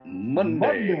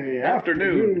Monday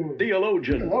afternoon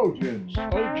theologians.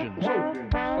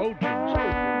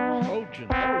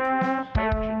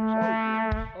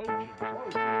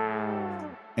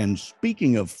 And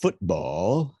speaking of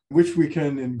football, which we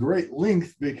can in great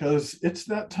length because it's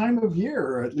that time of year,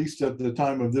 or at least at the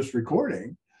time of this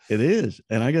recording. It is.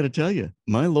 And I got to tell you,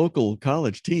 my local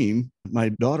college team, my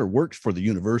daughter works for the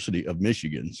University of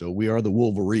Michigan. So we are the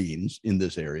Wolverines in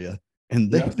this area,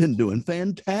 and they've been doing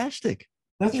fantastic.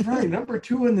 That's right. Number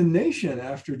 2 in the nation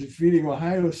after defeating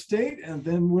Ohio State and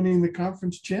then winning the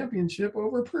conference championship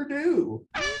over Purdue.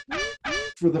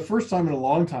 For the first time in a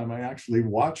long time, I actually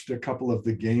watched a couple of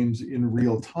the games in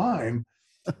real time,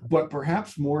 but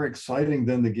perhaps more exciting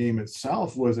than the game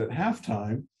itself was at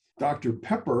halftime. Dr.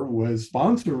 Pepper was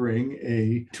sponsoring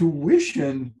a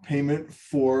tuition payment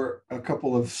for a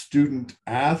couple of student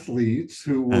athletes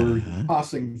who were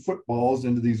tossing footballs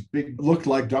into these big, looked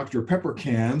like Dr. Pepper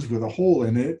cans with a hole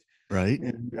in it. Right.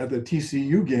 And at the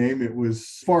TCU game, it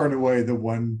was far and away the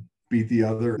one beat the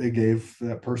other. They gave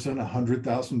that person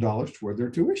 $100,000 toward their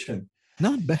tuition.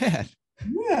 Not bad.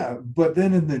 Yeah. But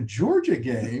then in the Georgia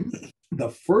game, the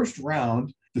first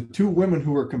round, the two women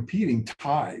who were competing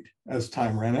tied as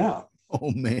time ran out.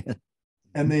 Oh, man.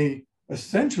 And they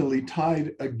essentially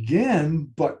tied again,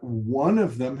 but one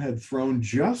of them had thrown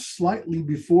just slightly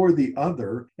before the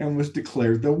other and was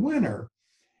declared the winner.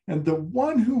 And the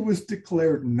one who was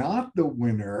declared not the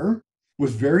winner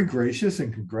was very gracious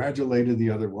and congratulated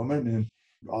the other woman, and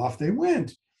off they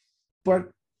went. But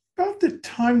about the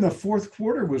time the fourth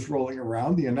quarter was rolling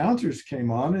around, the announcers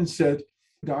came on and said,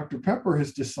 Dr. Pepper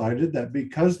has decided that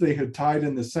because they had tied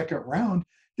in the second round,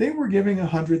 they were giving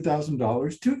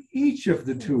 $100,000 to each of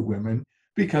the two women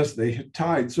because they had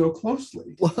tied so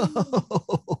closely.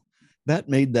 Whoa. That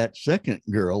made that second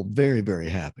girl very, very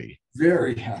happy.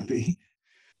 Very happy.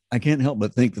 I can't help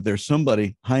but think that there's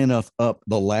somebody high enough up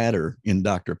the ladder in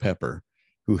Dr. Pepper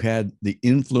who had the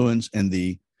influence and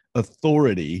the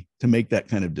authority to make that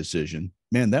kind of decision.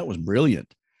 Man, that was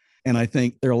brilliant. And I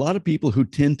think there are a lot of people who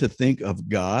tend to think of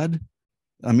God.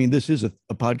 I mean, this is a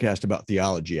podcast about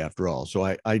theology after all. So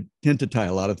I tend to tie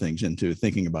a lot of things into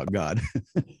thinking about God.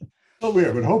 Well, we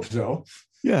would hope so.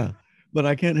 Yeah. But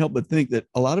I can't help but think that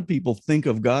a lot of people think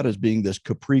of God as being this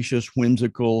capricious,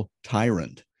 whimsical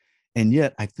tyrant. And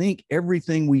yet I think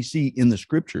everything we see in the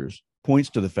scriptures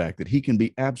points to the fact that he can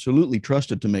be absolutely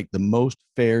trusted to make the most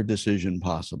fair decision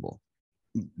possible.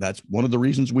 That's one of the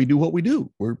reasons we do what we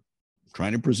do. We're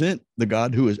trying to present the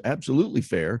God who is absolutely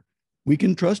fair. We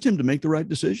can trust him to make the right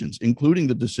decisions, including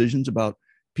the decisions about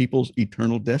people's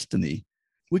eternal destiny.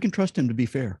 We can trust him to be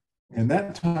fair. And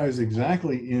that ties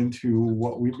exactly into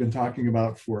what we've been talking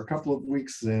about for a couple of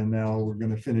weeks. And now we're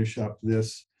going to finish up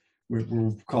this,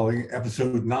 we're calling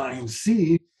episode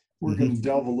 9C. We're going to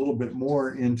delve a little bit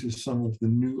more into some of the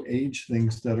new age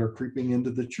things that are creeping into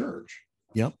the church.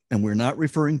 Yep. And we're not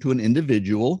referring to an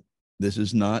individual. This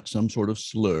is not some sort of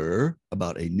slur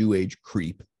about a new age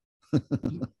creep.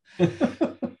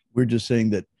 We're just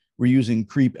saying that we're using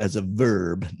creep as a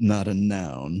verb, not a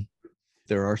noun.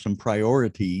 There are some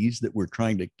priorities that we're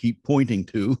trying to keep pointing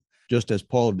to, just as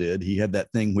Paul did. He had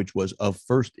that thing which was of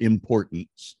first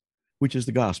importance, which is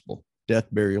the gospel, death,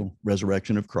 burial,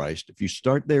 resurrection of Christ. If you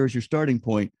start there as your starting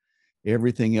point,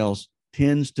 everything else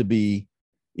tends to be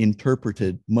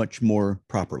interpreted much more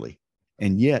properly.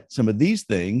 And yet some of these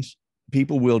things,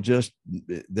 people will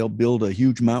they'll build a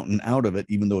huge mountain out of it,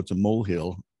 even though it's a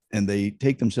molehill, and they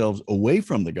take themselves away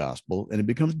from the gospel and it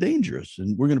becomes dangerous.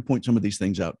 And we're going to point some of these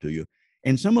things out to you.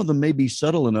 And some of them may be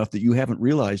subtle enough that you haven't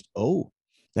realized, oh,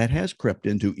 that has crept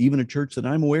into even a church that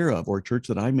I'm aware of or a church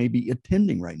that I may be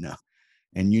attending right now.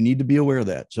 And you need to be aware of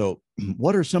that. So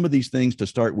what are some of these things to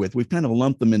start with? We've kind of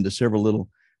lumped them into several little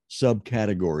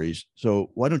subcategories.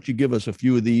 So why don't you give us a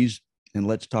few of these and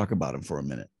let's talk about them for a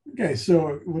minute. Okay,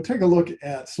 so we'll take a look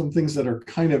at some things that are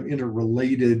kind of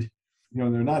interrelated. You know,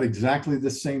 they're not exactly the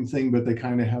same thing, but they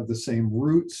kind of have the same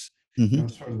roots. You know,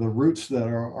 sort of the roots that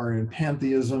are in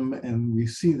pantheism, and we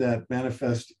see that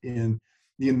manifest in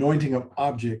the anointing of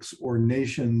objects or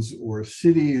nations or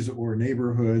cities or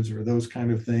neighborhoods or those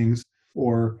kind of things,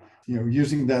 or, you know,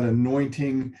 using that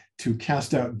anointing to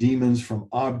cast out demons from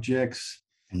objects.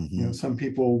 You know, some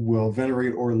people will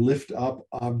venerate or lift up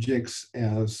objects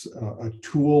as a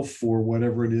tool for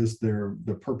whatever it is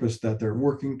the purpose that they're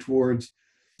working towards.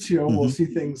 You know, we'll see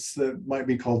things that might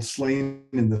be called slain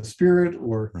in the spirit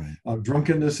or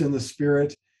drunkenness in the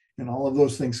spirit. And all of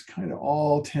those things kind of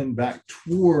all tend back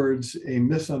towards a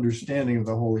misunderstanding of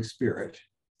the Holy Spirit.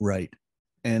 Right.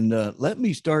 And let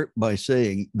me start by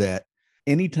saying that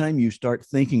anytime you start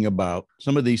thinking about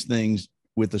some of these things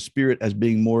with the spirit as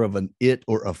being more of an it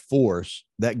or a force,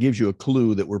 that gives you a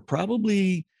clue that we're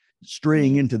probably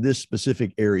straying into this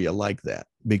specific area like that,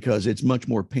 because it's much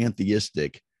more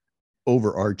pantheistic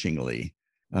overarchingly.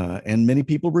 And many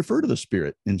people refer to the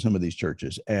spirit in some of these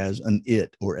churches as an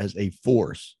it or as a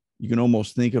force. You can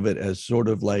almost think of it as sort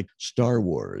of like Star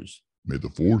Wars. May the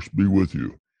force be with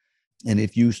you. And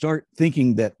if you start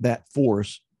thinking that that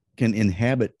force can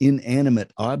inhabit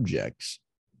inanimate objects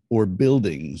or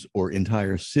buildings or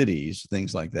entire cities,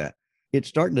 things like that, it's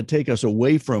starting to take us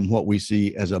away from what we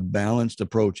see as a balanced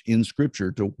approach in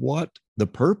Scripture to what the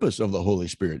purpose of the Holy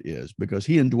Spirit is, because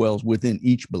he indwells within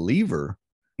each believer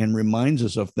and reminds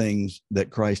us of things that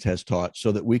Christ has taught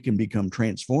so that we can become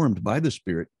transformed by the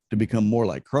Spirit to become more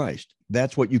like Christ.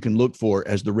 That's what you can look for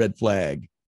as the red flag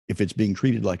if it's being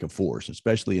treated like a force,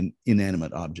 especially in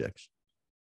inanimate objects.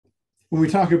 When we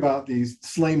talk about these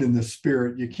slain in the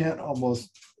Spirit, you can't almost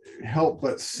help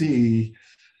but see,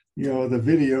 the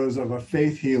videos of a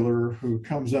faith healer who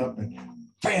comes up and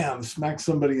bam, smacks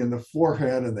somebody in the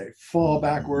forehead and they fall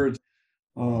backwards.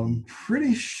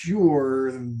 Pretty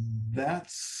sure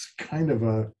that's kind of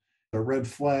a red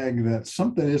flag that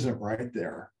something isn't right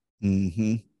there.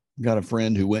 Mm-hmm. Got a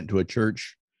friend who went to a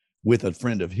church with a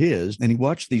friend of his, and he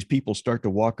watched these people start to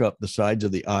walk up the sides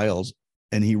of the aisles,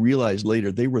 and he realized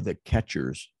later they were the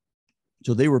catchers.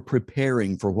 So they were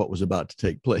preparing for what was about to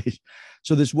take place.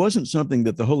 So this wasn't something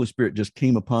that the Holy Spirit just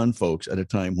came upon folks at a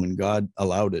time when God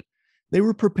allowed it. They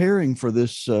were preparing for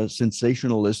this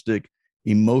sensationalistic,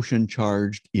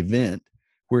 emotion-charged event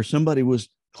where somebody was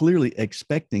clearly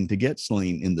expecting to get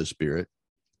slain in the Spirit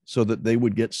so that they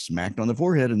would get smacked on the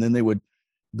forehead and then they would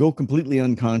go completely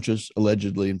unconscious,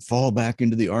 allegedly, and fall back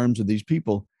into the arms of these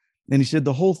people. And he said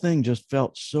the whole thing just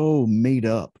felt so made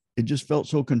up. It just felt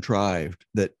so contrived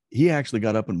that he actually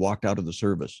got up and walked out of the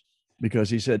service because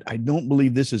he said, I don't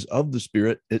believe this is of the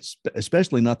Spirit. It's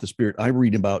especially not the Spirit I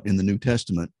read about in the New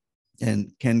Testament.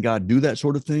 And can God do that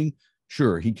sort of thing?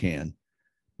 Sure, he can.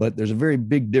 But there's a very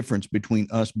big difference between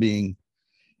us being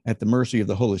at the mercy of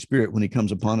the Holy Spirit when he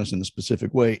comes upon us in a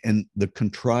specific way and the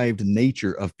contrived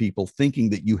nature of people thinking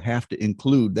that you have to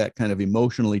include that kind of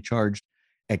emotionally charged,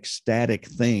 ecstatic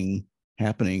thing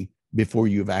happening before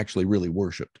you've actually really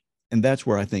worshiped. And that's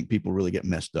where I think people really get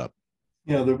messed up.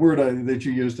 Yeah, the word that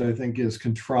you used, I think, is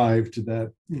contrived.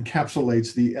 That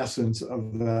encapsulates the essence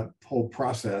of that whole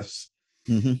process.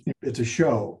 Mm-hmm. It's a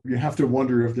show. You have to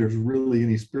wonder if there's really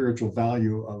any spiritual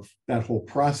value of that whole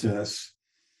process.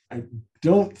 I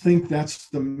don't think that's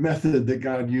the method that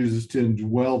God uses to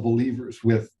indwell believers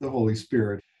with the Holy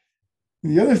Spirit.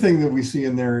 The other thing that we see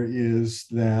in there is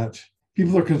that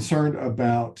people are concerned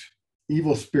about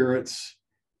evil spirits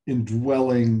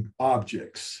indwelling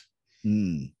objects,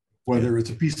 whether it's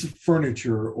a piece of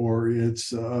furniture or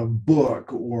it's a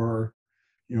book or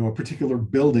a particular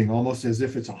building, almost as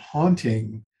if it's a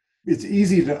haunting. It's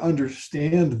easy to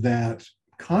understand that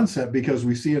concept because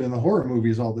we see it in the horror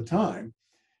movies all the time.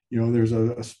 There's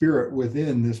a spirit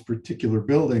within this particular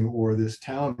building or this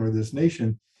town or this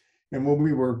nation. And when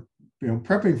we were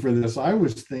prepping for this, I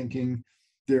was thinking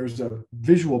there's a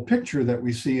visual picture that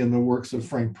we see in the works of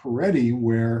Frank Peretti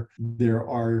where there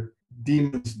are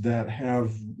demons that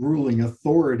have ruling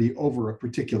authority over a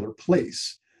particular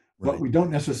place. Right. But we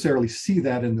don't necessarily see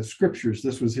that in the scriptures.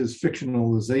 This was his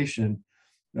fictionalization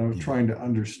of trying to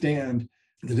understand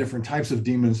the different types of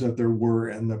demons that there were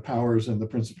and the powers and the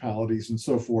principalities and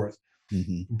so forth.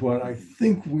 Mm-hmm. But I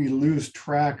think we lose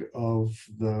track of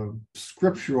the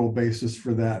scriptural basis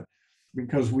for that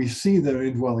because we see the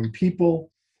indwelling people.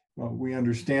 We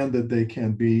understand that they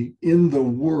can be in the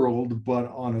world,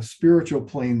 but on a spiritual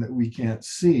plane that we can't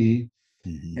see.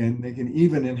 Mm-hmm. And they can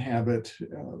even inhabit,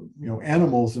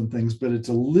 animals and things, but it's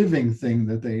a living thing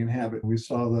that they inhabit. We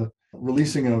saw the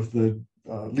releasing of the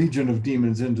legion of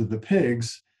demons into the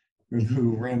pigs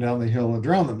who ran down the hill and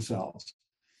drowned themselves.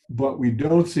 But we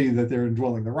don't see that they're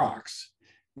indwelling the rocks.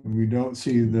 We don't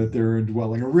see that they're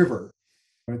indwelling a river.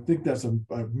 I think that's a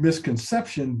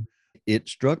misconception. It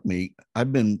struck me,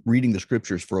 I've been reading the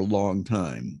scriptures for a long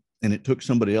time, and it took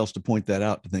somebody else to point that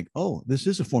out to think, oh, this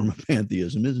is a form of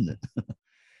pantheism, isn't it?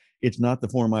 It's not the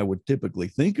form I would typically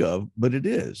think of, but it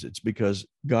is. It's because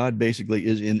God basically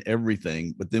is in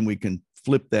everything, but then we can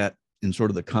flip that in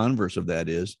sort of the converse of that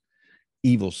is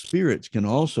evil spirits can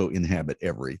also inhabit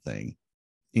everything,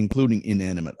 including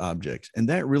inanimate objects. And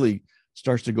that really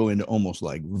starts to go into almost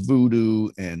like voodoo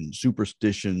and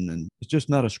superstition. And it's just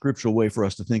not a scriptural way for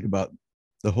us to think about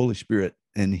the Holy Spirit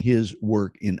and his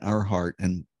work in our heart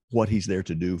and what he's there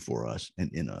to do for us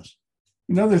and in us.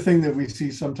 Another thing that we see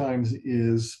sometimes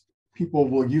is people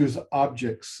will use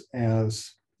objects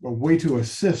as a way to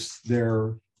assist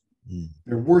their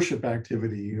worship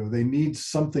activity. They need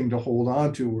something to hold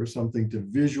on to or something to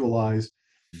visualize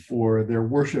for their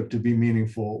worship to be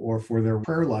meaningful or for their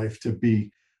prayer life to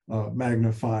be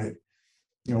magnified.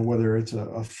 Whether it's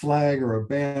a flag or a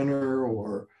banner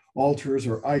or altars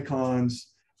or icons,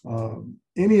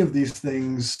 any of these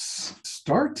things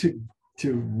start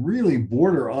to really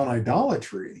border on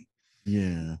idolatry.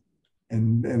 Yeah.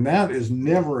 And that is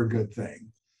never a good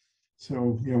thing.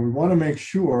 So, we want to make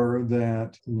sure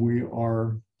that we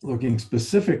are looking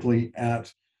specifically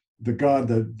at the God,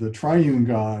 the triune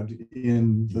God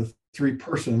in the three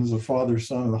persons, the Father,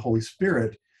 Son, and the Holy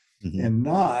Spirit, and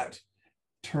not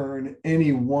turn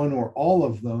any one or all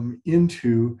of them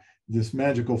into this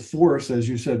magical force, as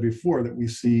you said before, that we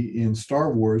see in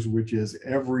Star Wars, which is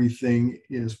everything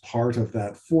is part of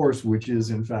that force, which is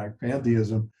in fact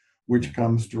pantheism, which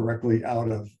comes directly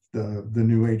out of the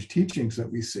New Age teachings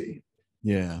that we see.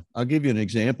 Yeah. I'll give you an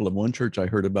example of one church I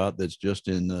heard about that's just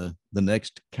in the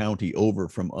next county over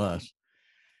from us.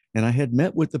 And I had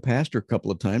met with the pastor a couple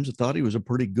of times. I thought he was a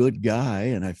pretty good guy,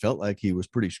 and I felt like he was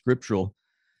pretty scriptural.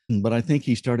 But I think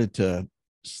he started to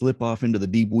slip off into the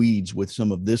deep weeds with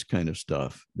some of this kind of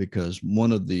stuff, because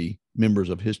one of the members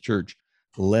of his church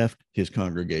left his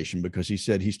congregation because he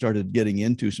said he started getting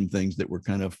into some things that were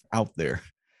kind of out there.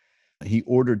 He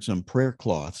ordered some prayer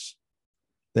cloths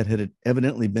that had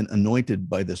evidently been anointed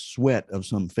by the sweat of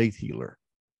some faith healer.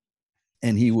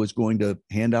 And he was going to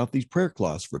hand out these prayer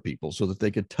cloths for people so that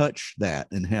they could touch that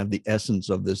and have the essence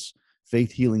of this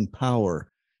faith healing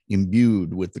power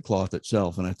imbued with the cloth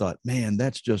itself. And I thought, man,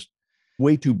 that's just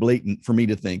way too blatant for me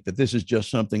to think that this is just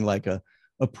something like a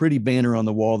pretty banner on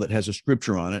the wall that has a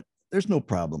scripture on it. There's no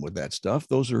problem with that stuff.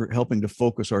 Those are helping to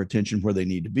focus our attention where they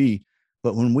need to be.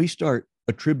 But when we start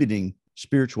attributing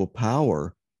spiritual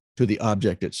power to the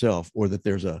object itself, or that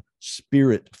there's a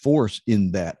spirit force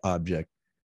in that object,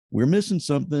 we're missing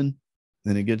something,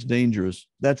 and it gets dangerous.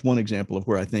 That's one example of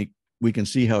where I think we can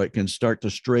see how it can start to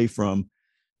stray from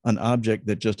an object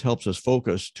that just helps us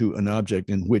focus to an object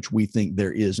in which we think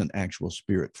there is an actual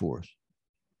spirit force.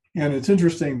 And it's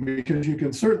interesting because you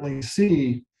can certainly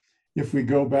see, if we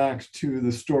go back to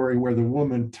the story where the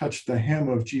woman touched the hem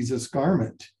of Jesus'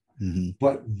 garment,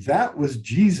 but that was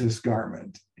Jesus'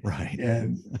 garment. Right.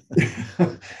 And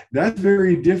that's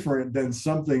very different than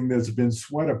something that's been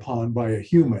sweat upon by a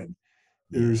human.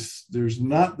 There's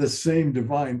not the same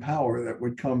divine power that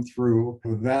would come through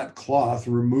that cloth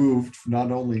removed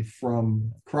not only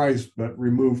from Christ, but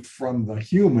removed from the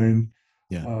human.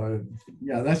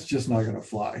 That's just not going to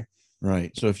fly.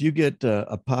 Right. So if you get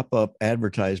a pop-up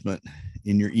advertisement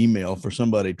in your email for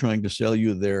somebody trying to sell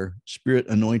you their spirit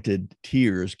anointed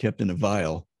tears kept in a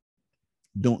vial,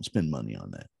 don't spend money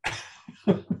on that.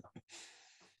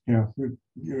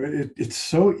 It's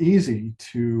so easy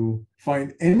to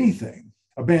find anything,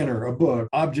 a banner, a book,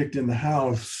 object in the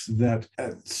house that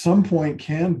at some point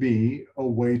can be a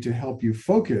way to help you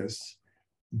focus.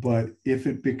 But if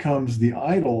it becomes the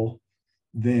idol,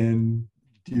 then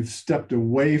you've stepped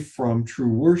away from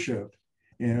true worship.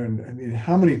 And I mean,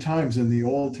 how many times in the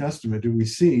Old Testament do we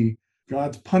see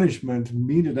God's punishment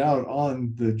meted out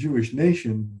on the Jewish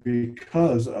nation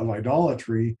because of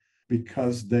idolatry,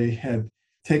 because they had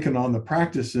taken on the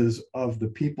practices of the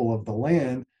people of the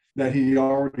land that he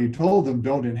already told them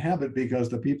don't inhabit, because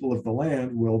the people of the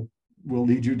land will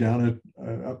lead you down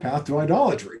a path to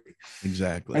idolatry.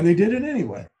 Exactly. And they did it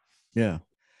anyway. Yeah.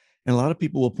 And a lot of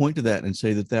people will point to that and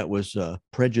say that that was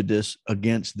prejudice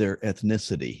against their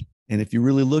ethnicity. And if you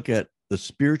really look at the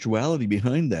spirituality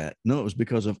behind that, no, it was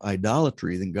because of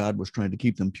idolatry. Then God was trying to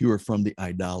keep them pure from the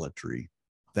idolatry.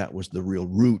 That was the real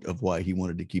root of why he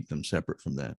wanted to keep them separate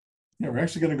from that. Yeah, we're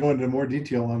actually going to go into more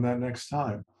detail on that next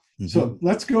time. So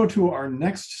let's go to our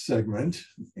next segment.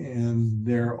 And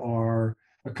there are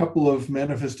a couple of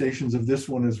manifestations of this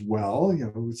one as well.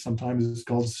 Sometimes it's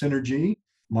called synergy,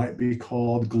 might be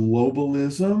called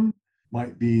globalism,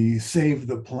 might be save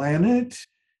the planet.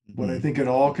 But I think it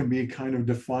all can be kind of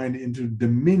defined into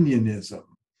dominionism.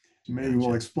 Maybe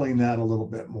we'll explain that a little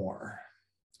bit more.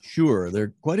 Sure. There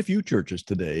are quite a few churches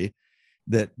today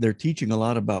that they're teaching a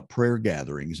lot about prayer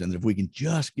gatherings. And if we can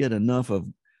just get enough of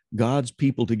God's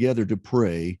people together to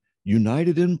pray,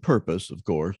 united in purpose, of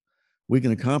course, we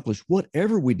can accomplish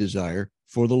whatever we desire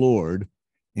for the Lord.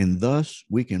 And thus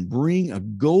we can bring a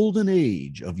golden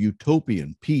age of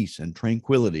utopian peace and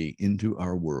tranquility into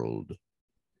our world.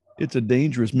 It's a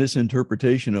dangerous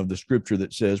misinterpretation of the scripture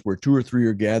that says where two or three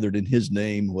are gathered in his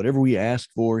name, whatever we ask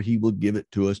for, he will give it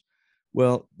to us.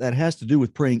 Well, that has to do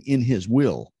with praying in his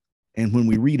will. And when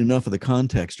we read enough of the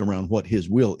context around what his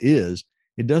will is,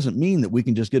 It doesn't mean that we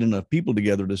can just get enough people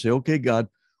together to say, okay, God,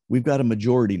 we've got a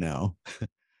majority now.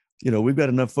 We've got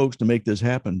enough folks to make this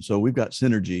happen. So we've got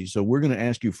synergy. So we're going to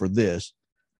ask you for this,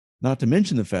 not to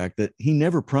mention the fact that he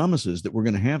never promises that we're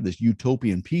going to have this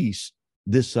utopian peace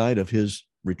this side of his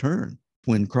return.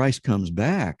 When Christ comes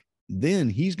back, then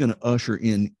he's going to usher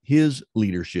in his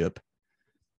leadership.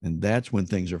 And that's when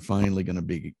things are finally going to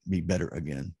be better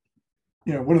again.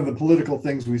 One of the political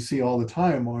things we see all the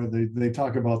time are they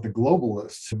talk about the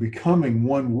globalists becoming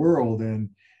one world, and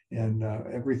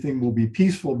everything will be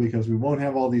peaceful because we won't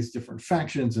have all these different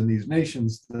factions and these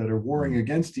nations that are warring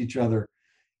against each other.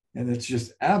 And it's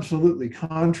just absolutely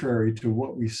contrary to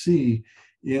what we see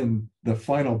in the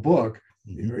final book.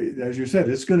 Mm-hmm. As you said,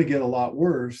 it's going to get a lot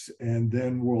worse, and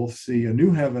then we'll see a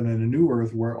new heaven and a new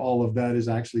earth where all of that is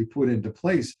actually put into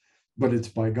place. But it's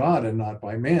by God and not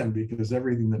by man, because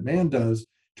everything that man does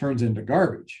turns into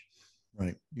garbage.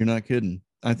 Right. You're not kidding.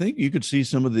 I think you could see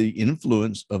some of the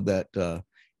influence of that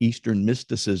Eastern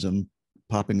mysticism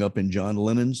popping up in John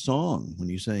Lennon's song when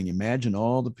he's saying, imagine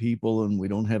all the people and we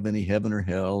don't have any heaven or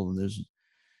hell. And there's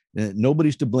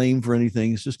nobody's to blame for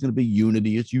anything. It's just going to be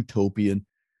unity. It's utopian.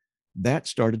 That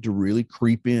started to really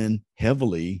creep in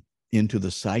heavily into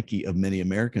the psyche of many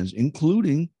Americans,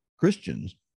 including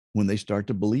Christians, when they start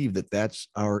to believe that that's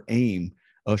our aim,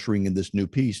 ushering in this new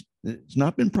peace. It's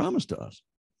not been promised to us.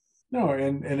 No,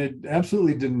 and it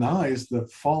absolutely denies the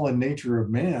fallen nature of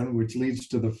man, which leads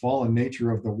to the fallen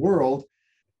nature of the world.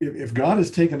 If God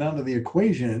is taken out of the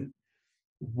equation,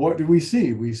 what do we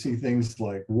see? We see things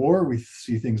like war, we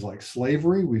see things like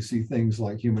slavery, we see things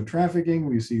like human trafficking,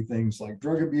 we see things like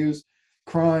drug abuse,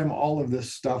 crime. All of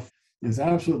this stuff is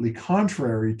absolutely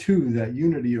contrary to that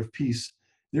unity of peace.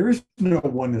 There is no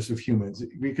oneness of humans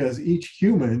because each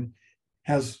human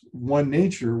has one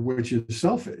nature, which is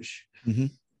selfish. Mm-hmm.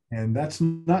 And that's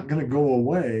not going to go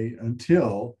away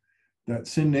until that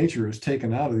sin nature is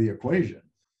taken out of the equation.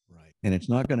 Right. And it's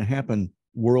not going to happen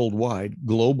worldwide,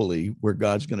 globally, where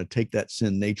God's going to take that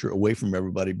sin nature away from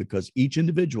everybody, because each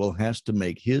individual has to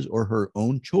make his or her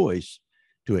own choice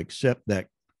to accept that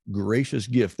gracious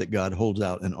gift that God holds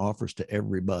out and offers to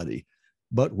everybody,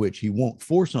 but which he won't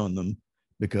force on them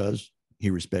because he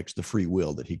respects the free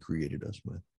will that he created us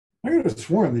with. I could have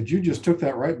sworn that you just took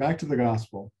that right back to the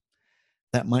gospel.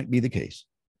 That might be the case.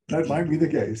 That might be the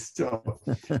case. So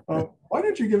why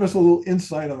don't you give us a little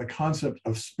insight on the concept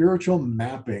of spiritual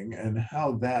mapping and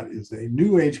how that is a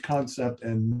New Age concept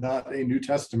and not a New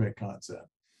Testament concept?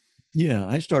 Yeah,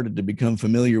 I started to become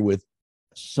familiar with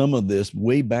some of this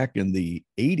way back in the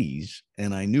 80s,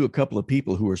 and I knew a couple of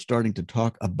people who were starting to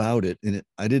talk about it, and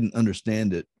I didn't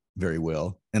understand it very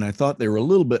well, and I thought they were a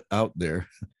little bit out there.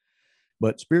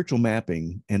 But spiritual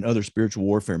mapping and other spiritual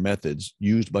warfare methods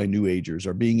used by New Agers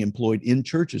are being employed in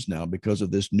churches now because of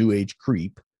this New Age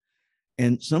creep.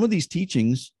 And some of these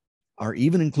teachings are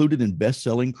even included in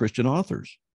best-selling Christian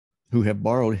authors who have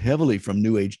borrowed heavily from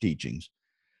New Age teachings.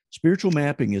 Spiritual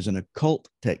mapping is an occult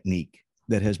technique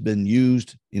that has been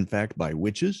used, in fact, by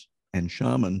witches and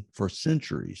shaman for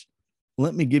centuries.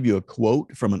 Let me give you a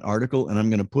quote from an article, and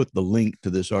I'm going to put the link to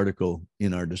this article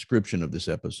in our description of this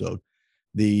episode.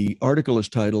 The article is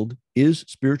titled, "Is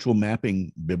Spiritual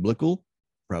Mapping Biblical?"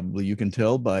 Probably you can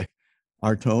tell by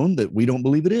our tone that we don't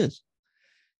believe it is.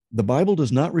 The Bible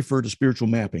does not refer to spiritual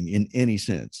mapping in any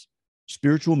sense.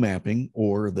 Spiritual mapping,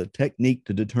 or the technique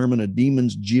to determine a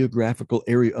demon's geographical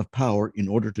area of power in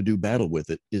order to do battle with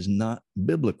it, is not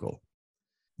biblical.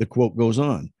 The quote goes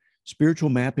on, "Spiritual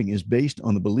mapping is based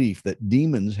on the belief that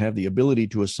demons have the ability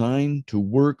to assign, to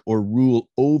work, or rule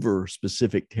over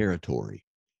specific territory.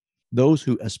 Those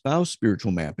who espouse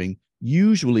spiritual mapping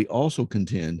usually also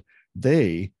contend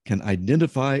they can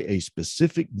identify a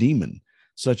specific demon,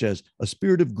 such as a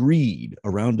spirit of greed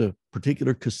around a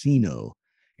particular casino,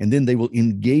 and then they will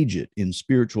engage it in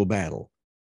spiritual battle.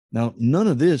 Now, none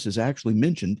of this is actually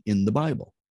mentioned in the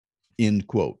Bible." End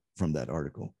quote from that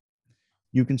article.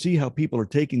 You can see how people are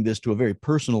taking this to a very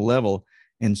personal level,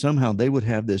 and somehow they would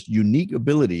have this unique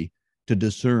ability to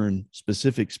discern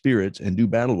specific spirits and do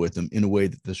battle with them in a way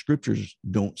that the scriptures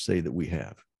don't say that we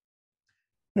have.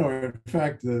 No, in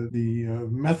fact, the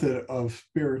method of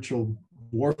spiritual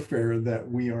warfare that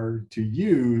we are to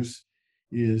use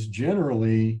is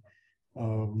generally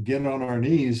get on our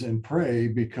knees and pray,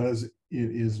 because it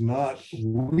is not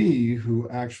we who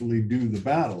actually do the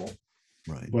battle,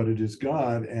 right? But it is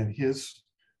God and his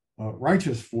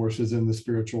righteous forces in the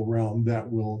spiritual realm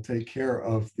that will take care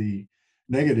of the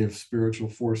negative spiritual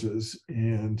forces.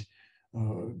 And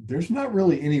there's not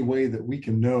really any way that we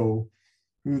can know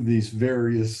who these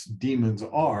various demons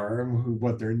are,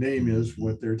 what their name is,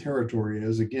 what their territory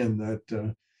is. Again,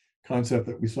 that concept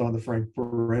that we saw in the Frank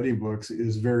Peretti books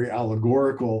is very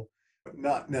allegorical, but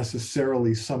not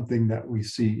necessarily something that we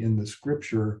see in the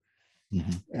scripture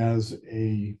as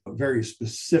a very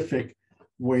specific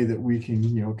way that we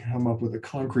can, come up with a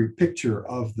concrete picture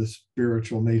of the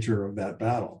spiritual nature of that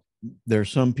battle. There are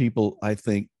some people, I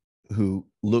think, who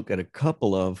look at a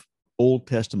couple of Old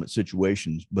Testament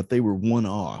situations, but they were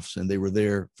one-offs, and they were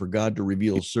there for God to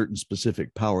reveal certain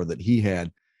specific power that he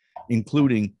had,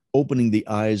 including opening the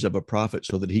eyes of a prophet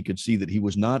so that he could see that he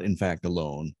was not in fact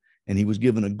alone, and he was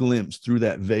given a glimpse through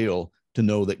that veil to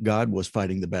know that God was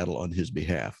fighting the battle on his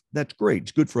behalf. That's great.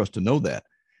 It's good for us to know that.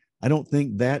 I don't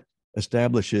think that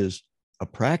establishes a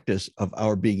practice of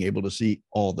our being able to see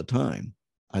all the time.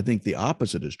 I think the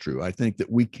opposite is true. I think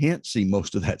that we can't see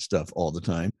most of that stuff all the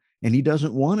time, and he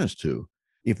doesn't want us to.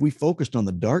 If we focused on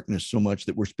the darkness so much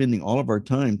that we're spending all of our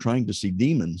time trying to see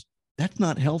demons, that's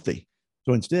not healthy.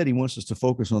 So instead, he wants us to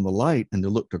focus on the light and to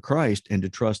look to Christ and to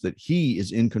trust that he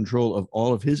is in control of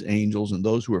all of his angels and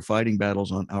those who are fighting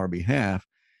battles on our behalf.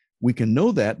 We can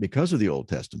know that because of the Old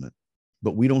Testament,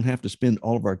 but we don't have to spend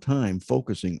all of our time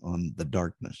focusing on the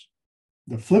darkness.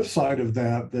 The flip side of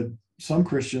that some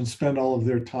Christians spend all of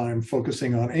their time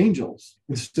focusing on angels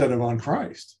instead of on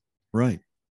Christ. Right.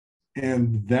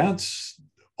 And that's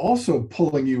also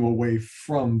pulling you away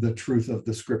from the truth of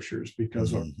the scriptures,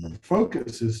 because our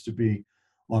focus is to be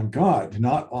on God,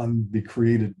 not on the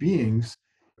created beings.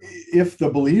 If the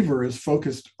believer is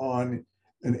focused on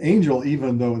an angel,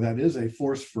 even though that is a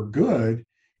force for good,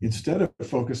 instead of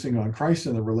focusing on Christ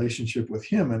and the relationship with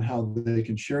him and how they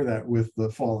can share that with the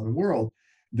fallen world,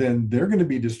 then they're going to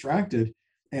be distracted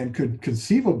and could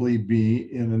conceivably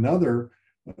be in another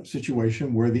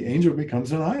situation where the angel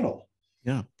becomes an idol.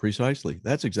 Yeah, precisely.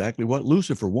 That's exactly what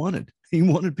Lucifer wanted. He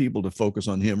wanted people to focus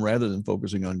on him rather than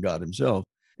focusing on God himself.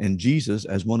 And Jesus,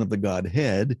 as one of the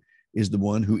Godhead, is the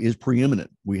one who is preeminent.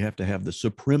 We have to have the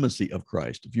supremacy of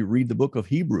Christ. If you read the book of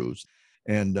Hebrews,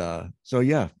 and so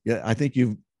I think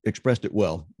you've expressed it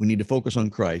well. We need to focus on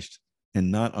Christ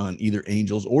and not on either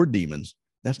angels or demons.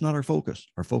 That's not our focus.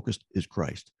 Our focus is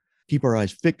Christ. Keep our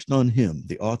eyes fixed on him,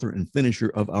 the author and finisher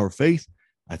of our faith.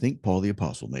 I think Paul the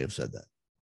Apostle may have said that.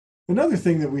 Another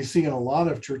thing that we see in a lot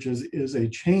of churches is a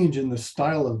change in the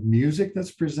style of music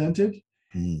that's presented.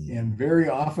 And very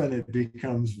often it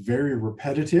becomes very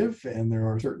repetitive, and there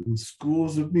are certain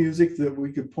schools of music that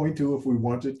we could point to if we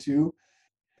wanted to.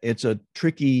 It's a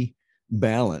tricky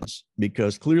balance,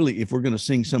 because clearly if we're going to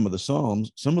sing some of the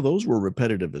Psalms, some of those were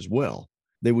repetitive as well.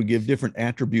 They would give different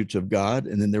attributes of God,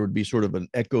 and then there would be sort of an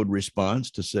echoed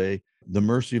response to say, the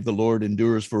mercy of the Lord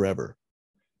endures forever.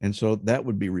 And so that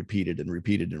would be repeated and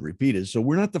repeated and repeated. So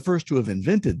we're not the first to have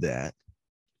invented that.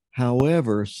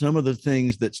 However, some of the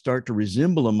things that start to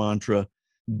resemble a mantra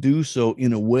do so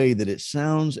in a way that it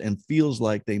sounds and feels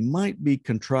like they might be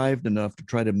contrived enough to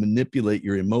try to manipulate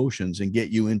your emotions and get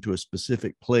you into a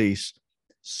specific place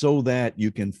so that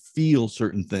you can feel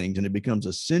certain things, and it becomes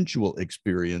a sensual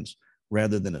experience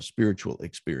rather than a spiritual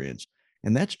experience.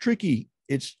 And that's tricky.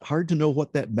 It's hard to know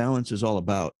what that balance is all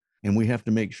about. And we have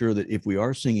to make sure that if we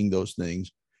are singing those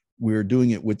things, we're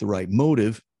doing it with the right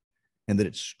motive, and that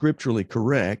it's scripturally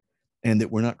correct, and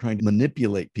that we're not trying to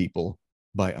manipulate people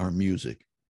by our music.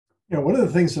 One of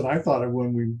the things that I thought of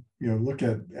when we look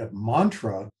at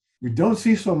mantra, we don't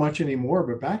see so much anymore,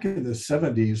 but back in the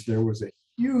 70s, there was a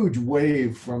huge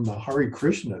wave from the Hare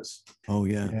Krishnas. Oh,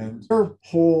 yeah. And their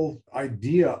whole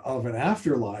idea of an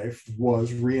afterlife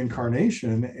was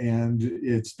reincarnation. And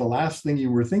it's the last thing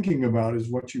you were thinking about is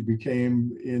what you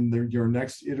became in your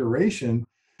next iteration.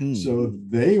 So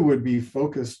they would be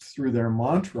focused through their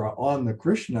mantra on the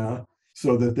Krishna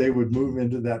so that they would move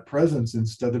into that presence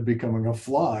instead of becoming a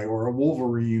fly or a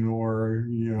wolverine or,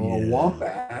 a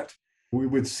wombat. We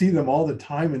would see them all the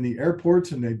time in the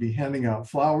airports, and they'd be handing out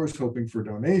flowers, hoping for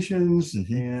donations.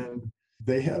 And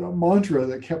they had a mantra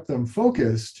that kept them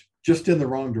focused just in the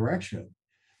wrong direction.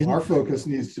 Our focus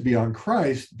needs to be on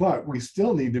Christ, but we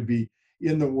still need to be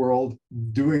in the world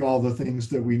doing all the things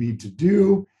that we need to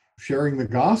do, sharing the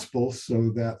gospel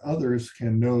so that others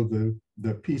can know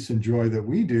the peace and joy that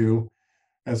we do,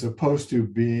 as opposed to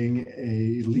being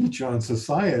a leech on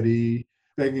society,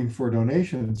 begging for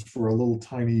donations for a little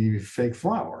tiny fake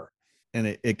flower. And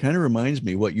it kind of reminds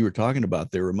me, what you were talking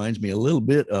about there reminds me a little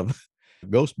bit of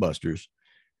Ghostbusters.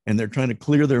 And they're trying to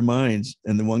clear their minds.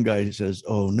 And the one guy says,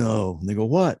 "Oh, no." And they go,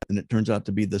 "What?" And it turns out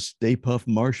to be the Stay Puft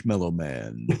Marshmallow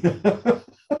Man.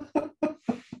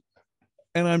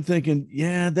 And I'm thinking,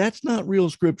 yeah, that's not real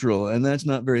scriptural, and that's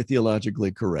not very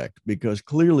theologically correct, because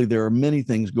clearly there are many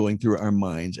things going through our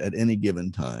minds at any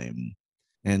given time.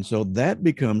 And so that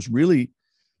becomes really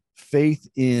faith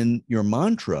in your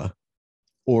mantra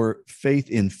or faith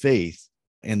in faith.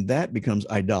 And that becomes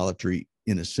idolatry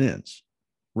in a sense,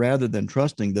 rather than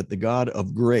trusting that the God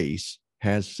of grace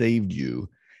has saved you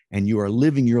and you are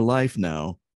living your life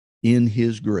now in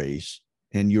his grace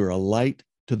and you're a light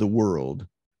to the world.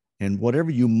 And whatever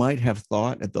you might have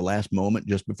thought at the last moment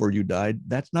just before you died,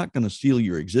 that's not going to seal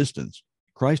your existence.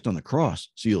 Christ on the cross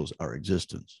seals our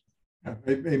existence.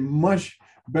 A much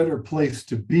better place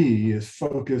to be is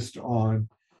focused on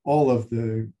all of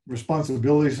the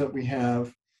responsibilities that we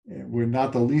have, we're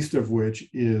not the least of which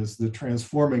is the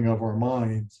transforming of our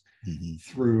minds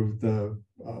through the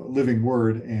living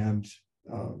word and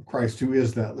Christ, who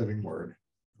is that living word.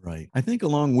 Right. I think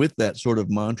along with that sort of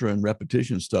mantra and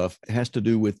repetition stuff, it has to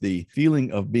do with the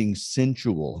feeling of being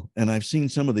sensual. And I've seen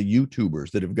some of the YouTubers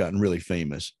that have gotten really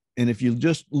famous. And if you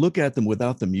just look at them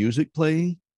without the music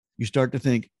playing, you start to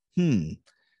think,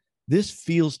 this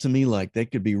feels to me like they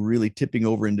could be really tipping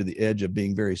over into the edge of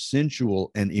being very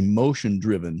sensual and emotion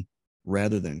driven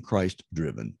rather than Christ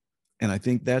driven. And I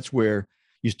think that's where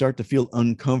you start to feel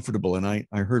uncomfortable. And I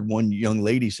heard one young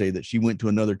lady say that she went to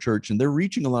another church and they're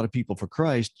reaching a lot of people for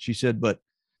Christ. She said, but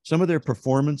some of their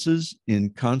performances in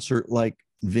concert-like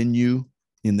venue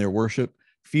in their worship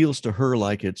feels to her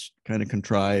like it's kind of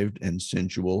contrived and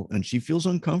sensual. And she feels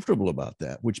uncomfortable about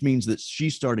that, which means that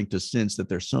she's starting to sense that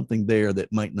there's something there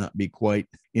that might not be quite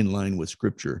in line with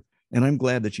Scripture. And I'm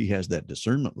glad that she has that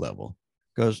discernment level,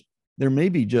 because there may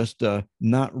be just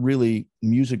not really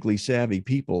musically savvy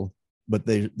people, but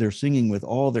they're singing with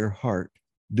all their heart,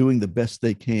 doing the best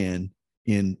they can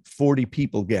in 40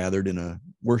 people gathered in a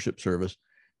worship service.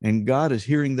 And God is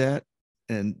hearing that,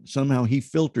 and somehow he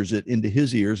filters it into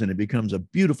his ears and it becomes a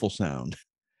beautiful sound.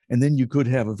 And then you could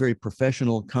have a very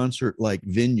professional concert-like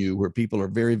venue where people are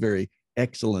very, very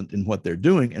excellent in what they're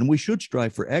doing. And we should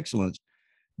strive for excellence.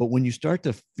 But when you start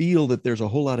to feel that there's a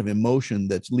whole lot of emotion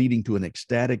that's leading to an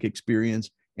ecstatic experience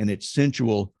and it's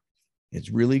sensual,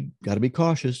 it's really got to be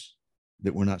cautious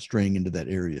that we're not straying into that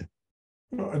area.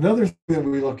 Another thing that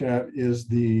we look at is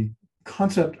the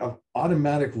concept of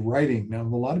automatic writing. Now, a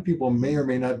lot of people may or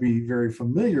may not be very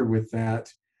familiar with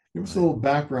that. Give us a little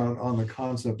background on the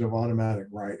concept of automatic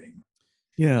writing.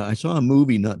 Yeah, I saw a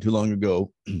movie not too long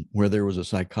ago where there was a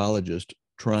psychologist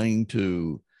trying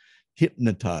to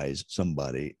hypnotize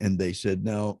somebody. And they said,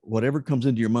 now, whatever comes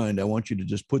into your mind, I want you to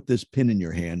just put this pen in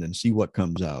your hand and see what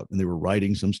comes out. And they were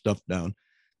writing some stuff down.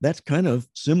 That's kind of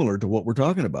similar to what we're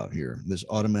talking about here, this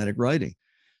automatic writing.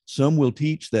 Some will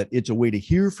teach that it's a way to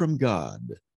hear from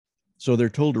God. So they're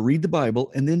told to read the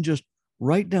Bible and then just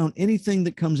write down anything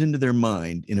that comes into their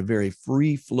mind in a very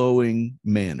free-flowing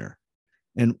manner.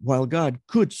 And while God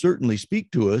could certainly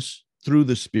speak to us through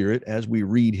the Spirit as we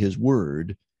read his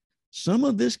word, some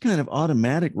of this kind of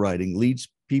automatic writing leads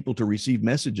people to receive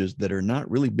messages that are not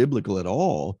really biblical at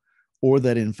all, or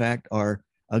that in fact are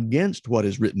against what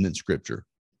is written in Scripture,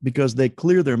 because they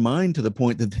clear their mind to the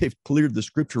point that they've cleared the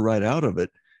Scripture right out of it.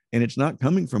 And it's not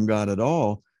coming from God at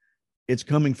all. It's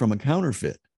coming from a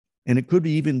counterfeit. And it could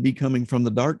even be coming from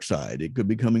the dark side. It could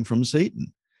be coming from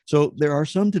Satan. So there are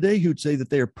some today who'd say that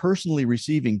they are personally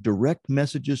receiving direct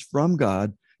messages from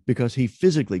God because he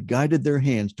physically guided their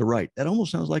hands to write. That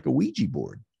almost sounds like a Ouija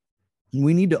board. And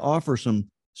we need to offer some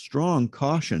strong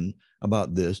caution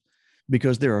about this,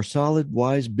 because there are solid,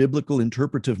 wise, biblical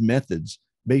interpretive methods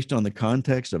based on the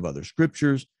context of other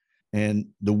scriptures and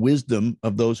the wisdom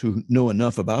of those who know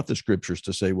enough about the scriptures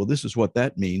to say, well, this is what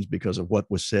that means because of what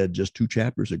was said just 2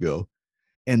 chapters ago.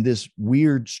 And this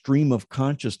weird stream of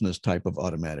consciousness type of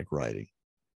automatic writing,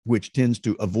 which tends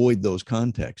to avoid those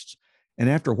contexts. And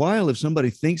after a while, if somebody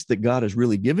thinks that God is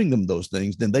really giving them those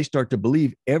things, then they start to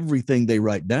believe everything they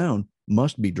write down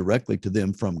must be directly to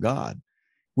them from God,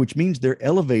 which means they're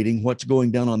elevating what's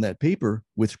going down on that paper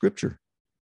with scripture.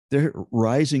 They're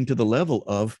rising to the level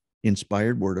of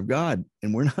inspired word of God,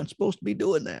 and we're not supposed to be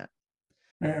doing that.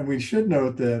 And we should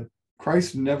note that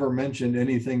Christ never mentioned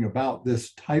anything about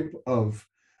this type of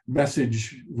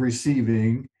message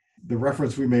receiving. The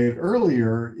reference we made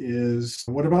earlier is,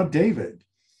 what about David?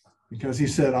 Because he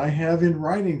said, I have in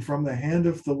writing from the hand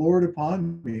of the Lord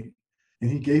upon me,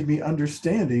 and he gave me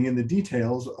understanding in the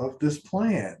details of this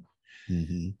plan.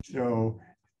 Mm-hmm. So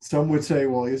some would say,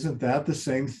 well, isn't that the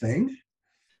same thing?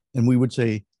 And we would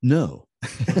say, no.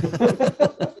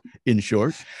 In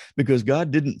short, because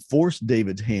God didn't force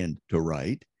David's hand to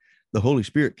write. The Holy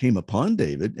Spirit came upon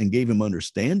David and gave him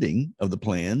understanding of the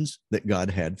plans that God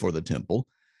had for the temple.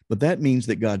 But that means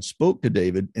that God spoke to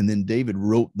David, and then David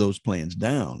wrote those plans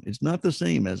down. It's not the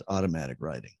same as automatic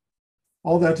writing.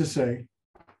 All that to say,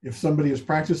 if somebody is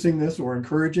practicing this or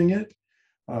encouraging it,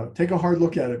 take a hard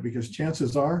look at it, because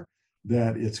chances are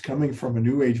that it's coming from a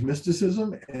New Age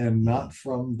mysticism and not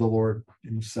from the Lord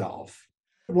himself.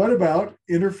 What about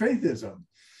interfaithism?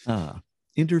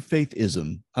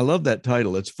 Interfaithism. I love that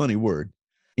title. It's a funny word.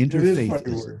 It is a funny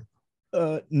Interfaithism.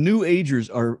 word. New Agers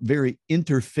are very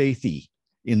interfaithy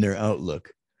in their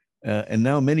outlook. And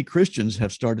now many Christians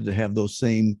have started to have those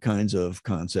same kinds of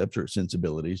concepts or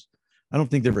sensibilities. I don't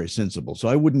think they're very sensible. So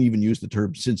I wouldn't even use the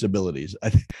term sensibilities.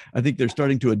 I think they're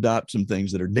starting to adopt some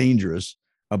things that are dangerous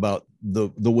about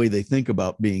the way they think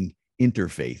about being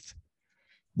interfaith.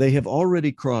 They have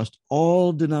already crossed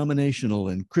all denominational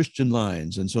and Christian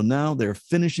lines. And so now they're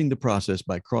finishing the process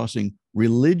by crossing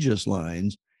religious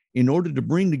lines in order to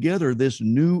bring together this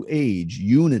new age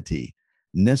unity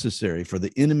necessary for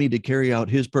the enemy to carry out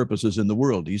his purposes in the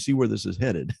world. Do you see where this is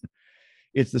headed?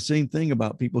 It's the same thing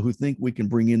about people who think we can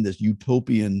bring in this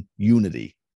utopian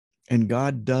unity. And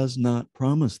God does not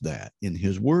promise that in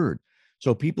his word.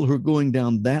 So people who are going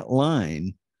down that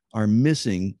line are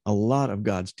missing a lot of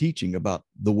God's teaching about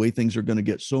the way things are going to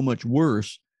get so much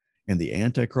worse. And the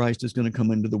Antichrist is going to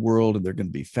come into the world, and there are going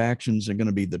to be factions. They're going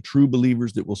to be the true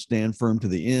believers that will stand firm to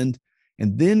the end.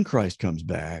 And then Christ comes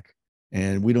back.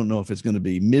 And we don't know if it's going to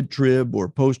be mid-trib or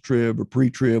post-trib or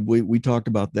pre-trib. We talked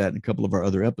about that in a couple of our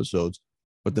other episodes.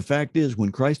 But the fact is,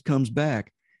 when Christ comes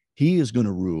back, he is going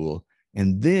to rule.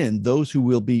 And then those who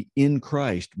will be in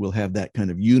Christ will have that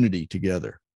kind of unity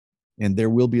together. And there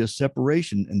will be a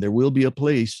separation, and there will be a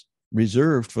place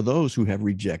reserved for those who have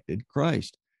rejected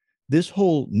Christ. This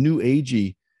whole new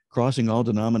agey crossing all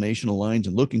denominational lines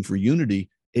and looking for unity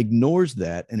ignores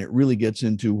that, and it really gets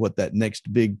into what that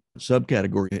next big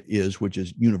subcategory is, which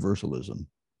is universalism.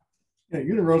 Yeah,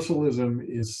 universalism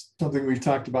is something we've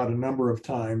talked about a number of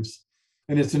times,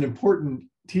 and it's an important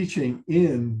teaching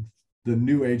in the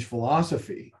New Age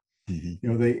philosophy. You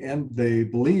know, they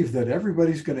believe that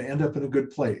everybody's going to end up in a good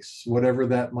place, whatever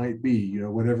that might be, you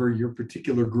know, whatever your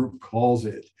particular group calls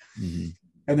it.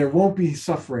 And there won't be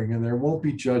suffering, and there won't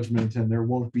be judgment, and there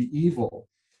won't be evil.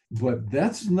 But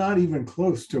that's not even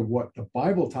close to what the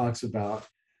Bible talks about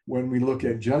when we look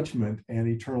at judgment and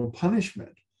eternal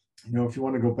punishment. You know, if you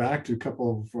want to go back to a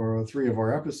couple of three of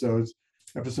our episodes,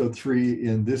 episode 3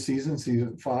 in this season,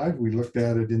 season 5, we looked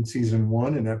at it in season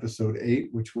 1 in episode 8,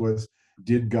 which was,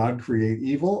 did God create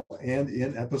evil? And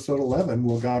in episode 11,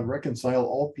 will God reconcile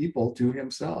all people to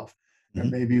himself? That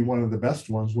may be one of the best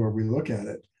ones where we look at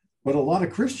it. But a lot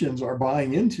of Christians are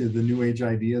buying into the New Age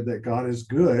idea that God is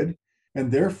good,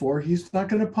 and therefore he's not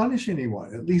going to punish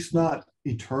anyone, at least not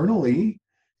eternally,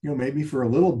 you know, maybe for a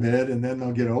little bit, and then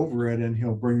they'll get over it and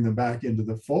he'll bring them back into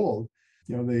the fold.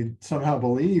 You know, they somehow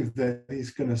believe that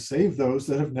he's going to save those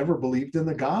that have never believed in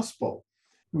the gospel.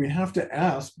 We have to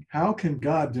ask, how can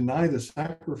God deny the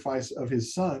sacrifice of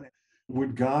his son?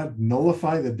 Would God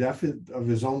nullify the death of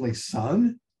his only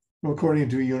son? Well, according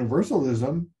to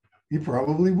universalism, he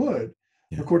probably would.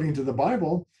 Yeah. According to the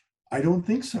Bible, I don't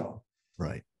think so.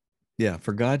 Right. Yeah.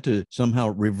 For God to somehow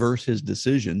reverse his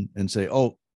decision and say,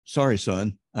 oh, sorry,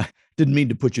 son, I didn't mean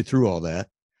to put you through all that.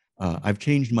 I've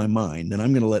changed my mind and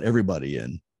I'm going to let everybody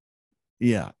in.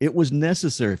 Yeah. It was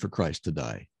necessary for Christ to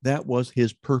die. That was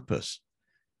his purpose.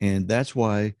 And that's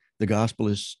why the gospel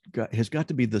has got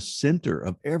to be the center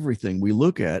of everything we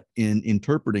look at in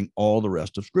interpreting all the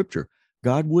rest of Scripture.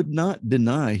 God would not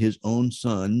deny his own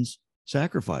son's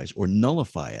sacrifice or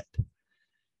nullify it.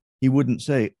 He wouldn't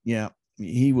say, yeah,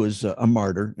 he was a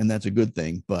martyr and that's a good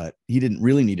thing, but he didn't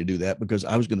really need to do that because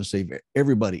I was going to save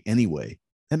everybody anyway.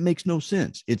 That makes no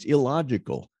sense. It's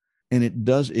illogical. And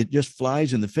it just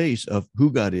flies in the face of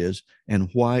who God is and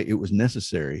why it was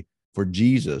necessary for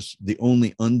Jesus, the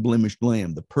only unblemished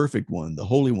lamb, the perfect one, the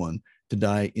holy one, to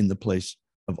die in the place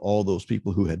of all those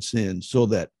people who had sinned so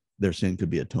that their sin could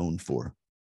be atoned for.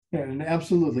 Yeah, and it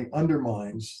absolutely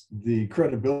undermines the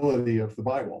credibility of the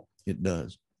Bible. It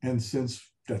does. And since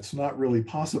that's not really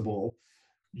possible,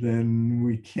 then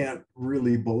we can't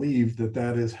really believe that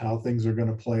that is how things are going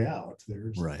to play out.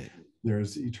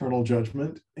 There's eternal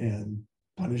judgment and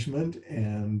punishment,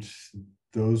 and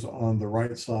those on the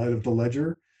right side of the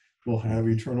ledger will have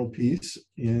eternal peace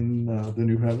in the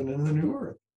new heaven and the new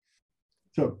earth.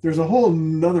 So there's a whole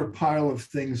nother pile of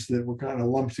things that were kind of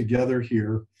lumped together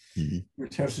here,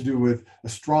 which has to do with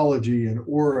astrology and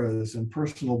auras and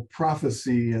personal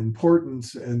prophecy and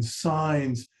portents and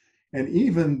signs, and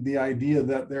even the idea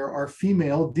that there are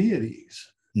female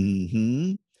deities.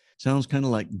 Sounds kind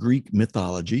of like Greek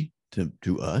mythology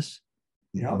to us.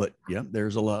 Yeah. But yeah,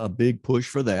 there's a big push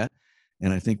for that.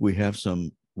 And I think we have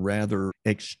some rather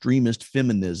extremist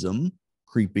feminism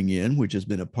creeping in, which has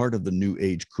been a part of the New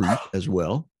Age creep as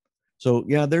well. So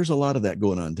yeah, there's a lot of that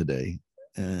going on today.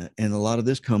 And a lot of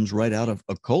this comes right out of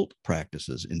occult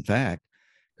practices. In fact,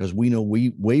 because we know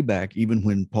way back, even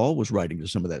when Paul was writing to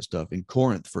some of that stuff in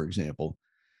Corinth, for example,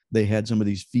 they had some of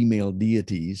these female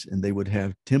deities, and they would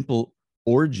have temple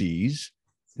orgies,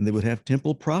 and they would have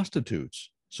temple prostitutes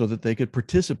so that they could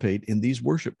participate in these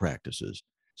worship practices.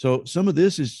 So some of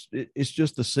this it's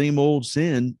just the same old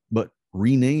sin, but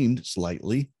renamed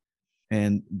slightly.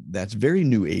 And that's very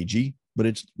new agey, but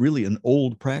it's really an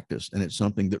old practice. And it's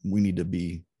something that we need to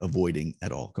be avoiding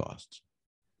at all costs.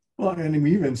 Well, and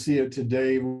we even see it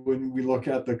today when we look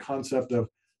at the concept of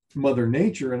Mother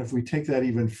Nature. And if we take that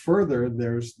even further,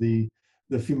 there's the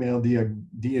female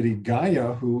deity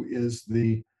Gaia, who is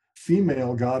the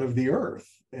female god of the earth.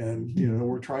 And,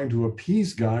 we're trying to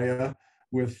appease Gaia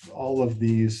with all of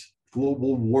these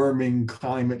global warming,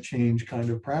 climate change kind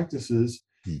of practices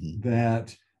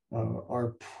that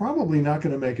are probably not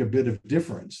going to make a bit of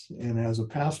difference. And as a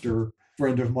pastor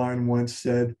friend of mine once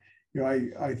said,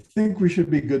 I think we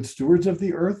should be good stewards of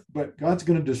the earth, but God's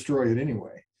going to destroy it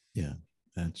anyway. Yeah,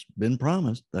 that's been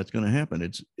promised. That's going to happen.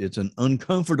 It's an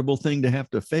uncomfortable thing to have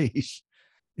to face.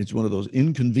 It's one of those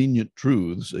inconvenient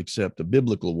truths, except a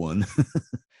biblical one.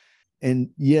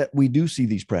 And yet we do see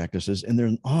these practices, and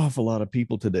there's an awful lot of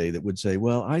people today that would say,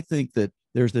 well, I think that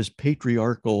there's this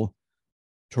patriarchal,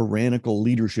 tyrannical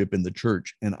leadership in the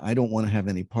church, and I don't want to have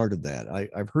any part of that.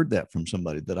 I've heard that from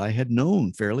somebody that I had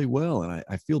known fairly well, and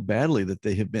I feel badly that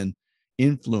they have been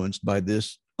influenced by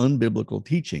this unbiblical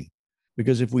teaching.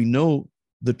 Because if we know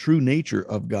the true nature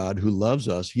of God who loves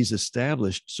us, he's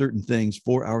established certain things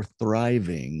for our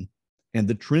thriving. And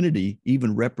the Trinity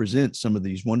even represents some of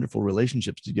these wonderful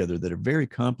relationships together that are very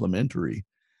complementary.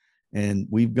 And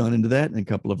we've gone into that in a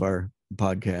couple of our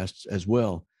podcasts as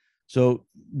well. So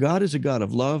God is a God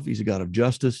of love. He's a God of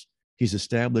justice. He's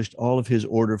established all of his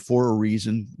order for a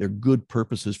reason. There are good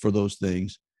purposes for those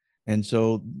things. And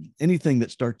so anything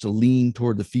that starts to lean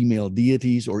toward the female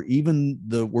deities, or even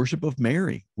the worship of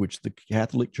Mary, which the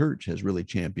Catholic Church has really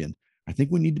championed, I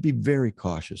think we need to be very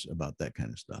cautious about that kind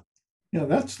of stuff. Yeah,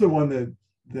 that's the one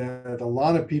that a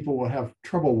lot of people will have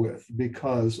trouble with,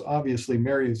 because obviously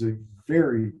Mary is a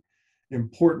very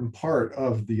important part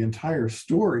of the entire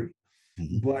story,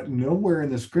 but nowhere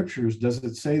in the scriptures does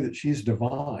it say that she's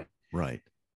divine. Right.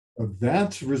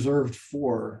 That's reserved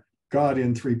for God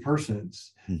in three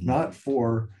persons, not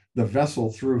for the vessel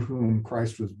through whom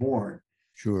Christ was born.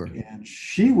 Sure. And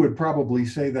she would probably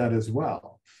say that as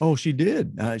well. Oh, she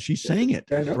did. She sang it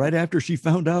right after she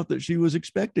found out that she was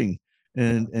expecting.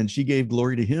 And she gave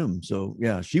glory to him. So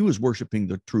yeah, she was worshiping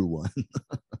the true one.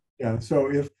 Yeah.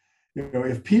 So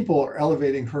if people are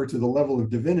elevating her to the level of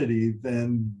divinity,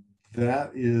 then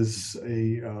that is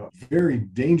a very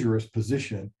dangerous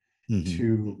position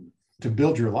to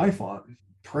build your life on.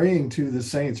 Praying to the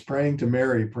saints, praying to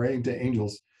Mary, praying to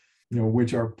angels,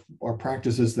 which are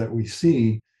practices that we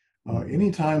see.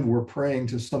 Anytime we're praying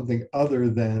to something other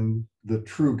than the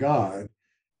true God,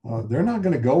 they're not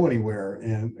going to go anywhere.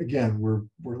 And again, we're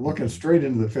looking straight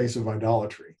into the face of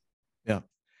idolatry. Yeah,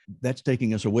 that's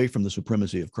taking us away from the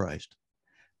supremacy of Christ.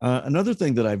 Another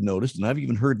thing that I've noticed, and I've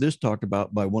even heard this talked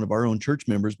about by one of our own church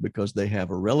members, because they have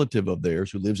a relative of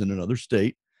theirs who lives in another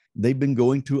state. They've been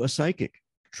going to a psychic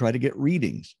to try to get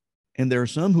readings. And there are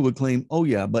some who would claim, oh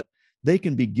yeah, but they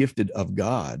can be gifted of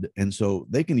God. And so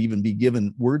they can even be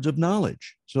given words of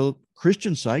knowledge. So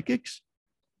Christian psychics?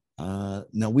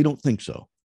 No, we don't think so.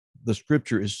 The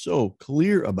scripture is so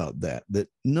clear about that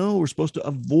no, we're supposed to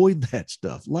avoid that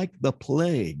stuff like the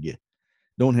plague.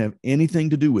 Don't have anything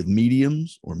to do with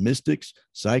mediums or mystics,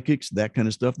 psychics, that kind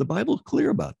of stuff. The Bible is clear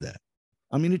about that.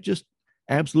 I mean, it just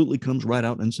absolutely comes right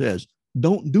out and says,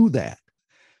 don't do that.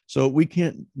 So we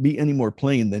can't be any more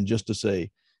plain than just to say,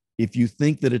 if you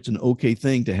think that it's an okay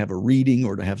thing to have a reading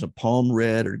or to have some palm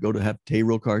read or go to have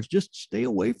tarot cards, just stay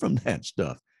away from that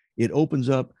stuff. It opens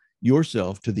up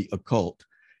yourself to the occult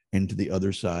and to the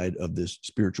other side of this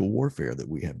spiritual warfare that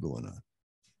we have going on.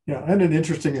 Yeah, I had an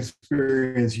interesting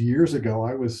experience years ago.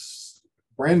 I was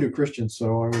brand new Christian,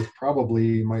 so I was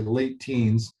probably in my late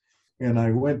teens, and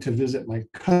I went to visit my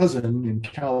cousin in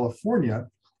California,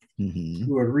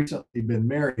 who had recently been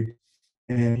married.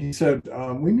 And he said,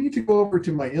 we need to go over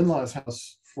to my in-laws'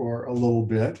 house for a little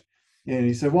bit. And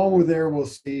he said, while we're there, we'll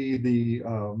see the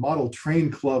model train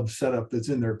club setup that's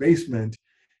in their basement,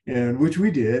 and which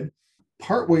we did.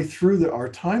 Partway through our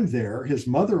time there, his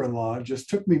mother-in-law just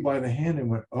took me by the hand and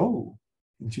went, oh,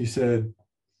 and she said,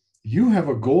 you have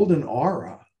a golden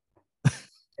aura.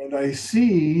 And I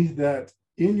see that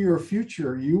in your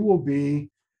future, you will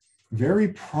be very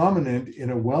prominent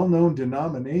in a well-known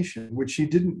denomination, which she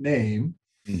didn't name.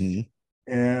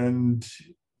 And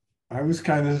I was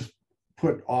kind of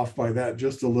put off by that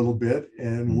just a little bit.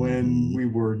 And when we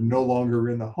were no longer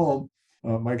in the home,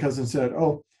 my cousin said,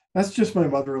 "Oh, that's just my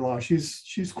mother-in-law.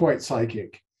 She's quite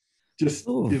psychic. Just,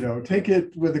 take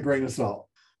it with a grain of salt."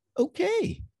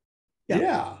 Okay.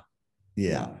 Yeah.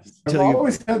 I've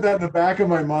always had that in the back of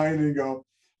my mind and go,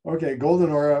 okay, golden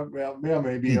aura, well,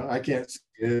 maybe I can't see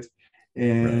it.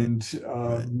 And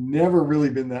never really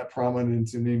been that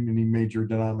prominent in any major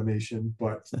denomination,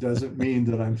 but doesn't mean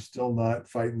that I'm still not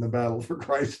fighting the battle for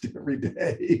Christ every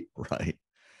day. Right.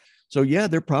 So yeah,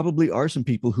 there probably are some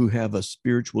people who have a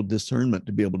spiritual discernment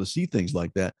to be able to see things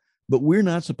like that, but we're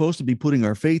not supposed to be putting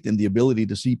our faith in the ability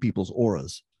to see people's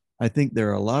auras. I think there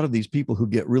are a lot of these people who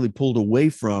get really pulled away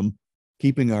from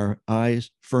keeping our eyes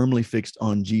firmly fixed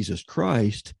on Jesus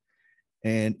Christ.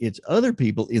 And it's other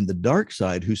people in the dark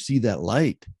side who see that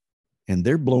light and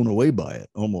they're blown away by it,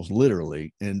 almost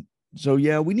literally. And so,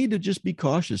 yeah, we need to just be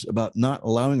cautious about not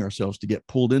allowing ourselves to get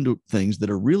pulled into things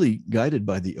that are really guided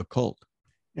by the occult.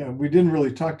 Yeah, we didn't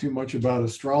really talk too much about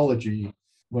astrology,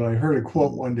 but I heard a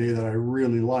quote one day that I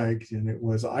really liked, and it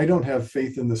was, "I don't have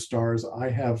faith in the stars. I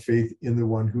have faith in the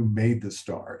one who made the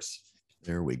stars."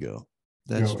 There we go.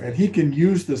 And he can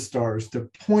use the stars to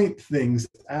point things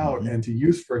out and to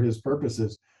use for his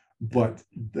purposes. But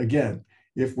again,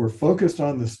 if we're focused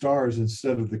on the stars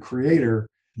instead of the creator,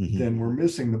 then we're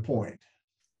missing the point.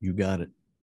 You got it.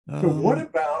 So what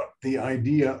about the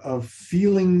idea of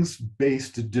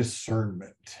feelings-based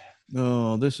discernment?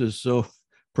 Oh, this is so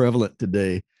prevalent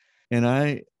today. And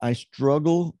I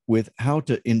struggle with how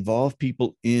to involve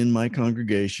people in my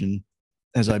congregation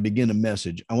as I begin a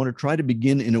message. I want to try to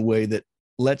begin in a way that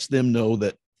lets them know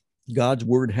that God's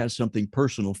word has something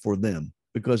personal for them,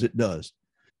 because it does.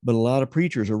 But a lot of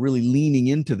preachers are really leaning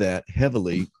into that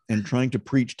heavily and trying to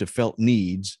preach to felt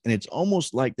needs. And it's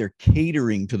almost like they're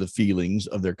catering to the feelings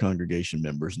of their congregation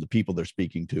members, the people they're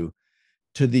speaking to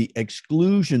the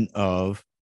exclusion of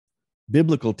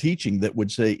biblical teaching that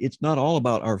would say it's not all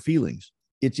about our feelings.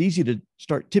 It's easy to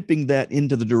start tipping that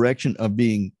into the direction of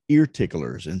being ear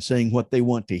ticklers and saying what they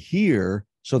want to hear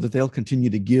so that they'll continue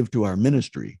to give to our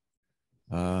ministry.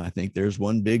 I think there's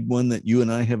one big one that you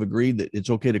and I have agreed that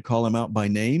it's okay to call him out by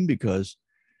name, because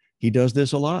he does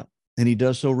this a lot and he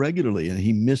does so regularly, and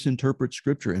he misinterprets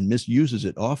scripture and misuses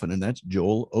it often. And that's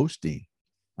Joel Osteen.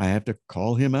 I have to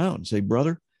call him out and say,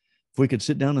 brother, if we could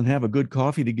sit down and have a good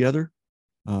coffee together,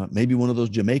 maybe one of those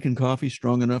Jamaican coffees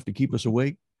strong enough to keep us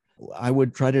awake, I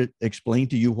would try to explain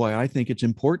to you why I think it's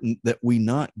important that we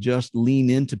not just lean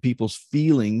into people's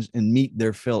feelings and meet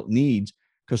their felt needs,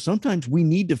 because sometimes we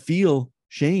need to feel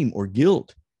shame or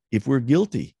guilt if we're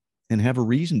guilty and have a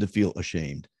reason to feel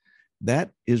ashamed. That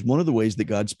is one of the ways that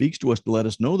God speaks to us, to let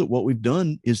us know that what we've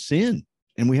done is sin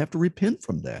and we have to repent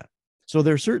from that. So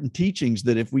there are certain teachings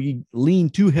that if we lean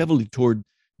too heavily toward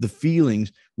the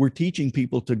feelings, we're teaching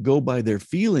people to go by their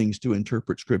feelings to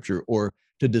interpret scripture or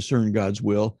to discern God's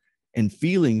will. And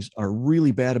feelings are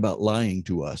really bad about lying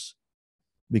to us,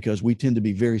 because we tend to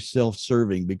be very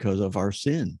self-serving because of our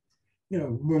sin.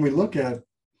 When we look at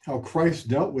how Christ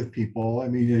dealt with people, I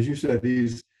mean, as you said,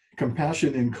 he's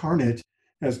compassion incarnate,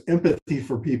 has empathy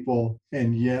for people,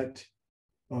 and yet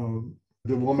the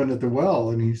woman at the well,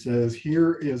 and he says,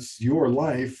 here is your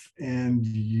life, and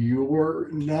you're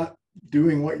not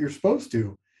doing what you're supposed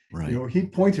to. Right. He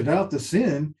pointed out the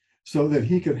sin so that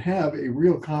he could have a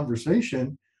real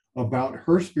conversation about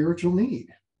her spiritual need.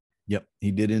 Yep, he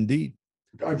did indeed.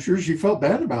 I'm sure she felt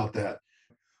bad about that.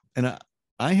 And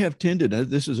I have tended,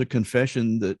 this is a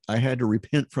confession that I had to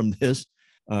repent from this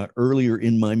earlier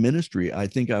in my ministry. I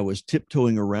think I was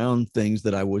tiptoeing around things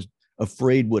that I was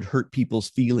afraid would hurt people's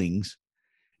feelings.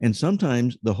 And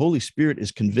sometimes the Holy Spirit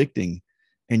is convicting,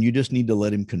 and you just need to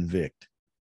let him convict.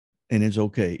 And it's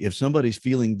okay. If somebody's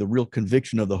feeling the real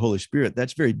conviction of the Holy Spirit,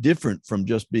 that's very different from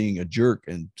just being a jerk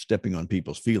and stepping on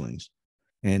people's feelings.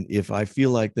 And if I feel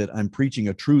like that I'm preaching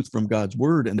a truth from God's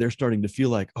word, and they're starting to feel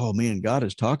like, oh man, God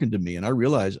is talking to me, and I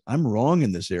realize I'm wrong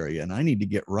in this area and I need to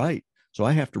get right. So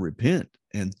I have to repent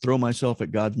and throw myself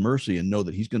at God's mercy and know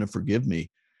that he's going to forgive me.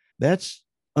 That's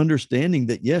understanding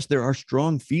that, yes, there are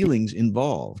strong feelings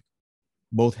involved,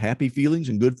 both happy feelings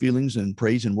and good feelings and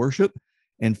praise and worship,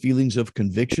 and feelings of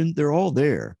conviction. They're all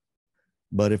there.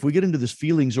 But if we get into this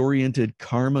feelings-oriented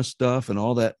karma stuff and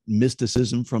all that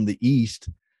mysticism from the East,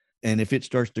 and if it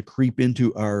starts to creep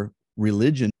into our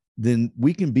religion, then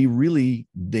we can be really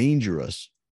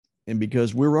dangerous. And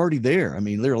because we're already there. I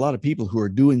mean, there are a lot of people who are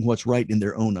doing what's right in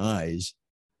their own eyes.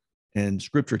 And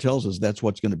scripture tells us that's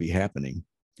what's going to be happening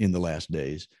in the last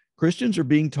days. Christians are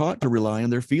being taught to rely on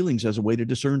their feelings as a way to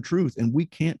discern truth, and we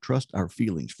can't trust our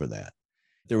feelings for that.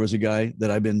 There was a guy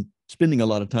that I've been spending a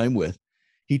lot of time with.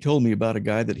 he told me about a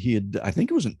guy that he had, I think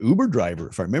it was an Uber driver,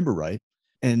 if I remember right.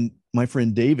 And my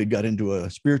friend David got into a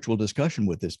spiritual discussion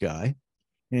with this guy.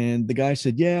 And the guy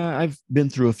said, yeah, I've been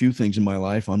through a few things in my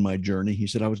life on my journey. He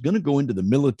said, I was going to go into the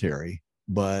military,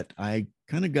 but I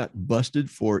kind of got busted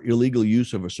for illegal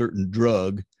use of a certain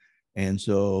drug. And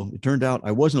so it turned out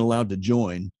I wasn't allowed to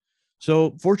join.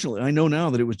 So fortunately, I know now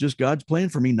that it was just God's plan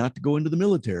for me not to go into the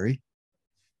military.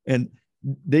 And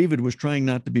David was trying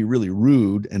not to be really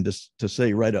rude and to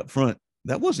say right up front,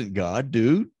 that wasn't God,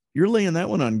 dude. You're laying that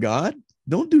one on God.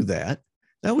 Don't do that.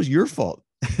 That was your fault.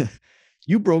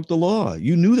 You broke the law.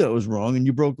 You knew that was wrong and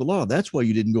you broke the law. That's why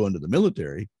you didn't go into the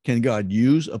military. Can God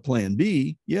use a plan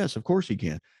B? Yes, of course he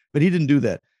can. But he didn't do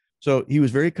that. So he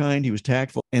was very kind. He was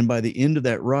tactful. And by the end of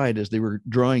that ride, as they were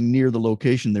drawing near the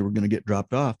location they were going to get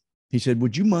dropped off, he said,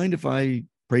 would you mind if I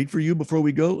prayed for you before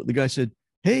we go? The guy said,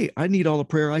 hey, I need all the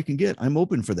prayer I can get. I'm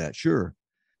open for that. Sure.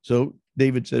 So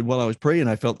David said, while I was praying,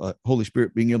 I felt the Holy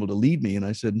Spirit being able to lead me. And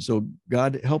I said, and so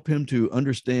God, help him to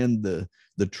understand the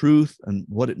truth and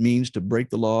what it means to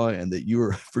break the law, and that you are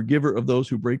a forgiver of those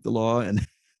who break the law. And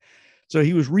so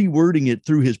he was rewording it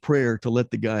through his prayer to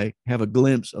let the guy have a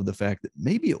glimpse of the fact that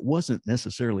maybe it wasn't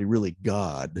necessarily really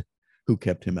God who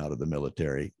kept him out of the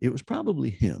military. It was probably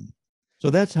him.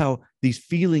 So that's how these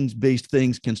feelings-based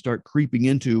things can start creeping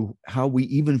into how we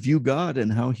even view God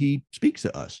and how he speaks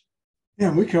to us.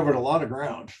 Yeah, we covered a lot of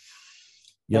ground.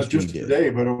 Yes, not just we did. today,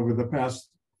 but over the past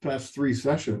 3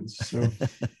 sessions. So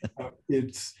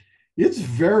it's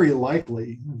very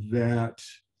likely that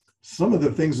some of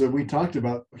the things that we talked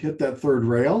about hit that third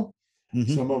rail.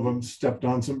 Mm-hmm. Some of them stepped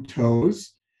on some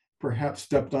toes, perhaps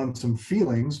stepped on some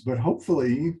feelings, but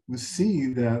hopefully we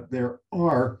see that there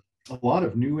are a lot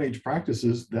of New Age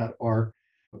practices that are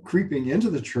creeping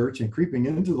into the church and creeping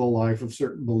into the life of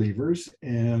certain believers.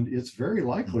 And it's very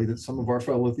likely that some of our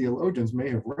fellow theologians may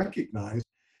have recognized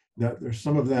that there's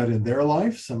some of that in their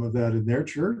life, some of that in their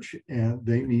church, and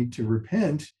they need to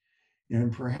repent.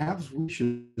 And perhaps we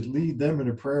should lead them in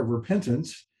a prayer of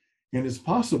repentance. And it's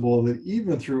possible that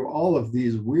even through all of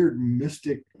these weird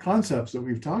mystic concepts that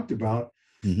we've talked about,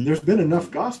 mm-hmm. there's been enough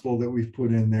gospel that we've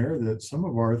put in there that some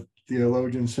of our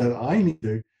theologians said, I need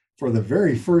to, for the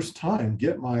very first time,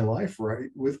 get my life right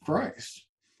with Christ.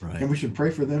 Right. And we should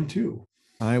pray for them too.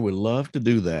 I would love to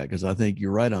do that, because I think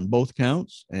you're right on both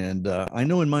counts. And I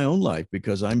know in my own life,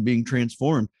 because I'm being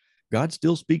transformed, God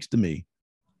still speaks to me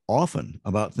often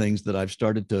about things that I've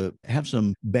started to have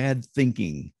some bad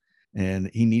thinking, and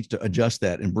he needs to adjust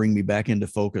that and bring me back into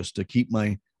focus to keep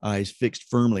my eyes fixed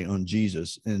firmly on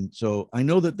Jesus. And so I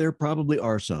know that there probably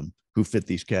are some who fit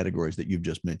these categories that you've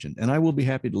just mentioned, and I will be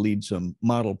happy to lead some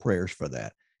model prayers for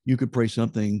that. You could pray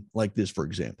something like this, for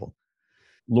example.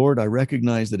 Lord, I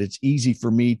recognize that it's easy for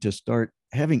me to start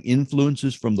having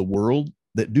influences from the world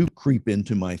that do creep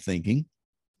into my thinking.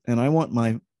 And I want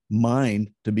my mind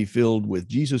to be filled with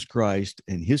Jesus Christ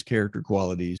and his character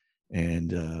qualities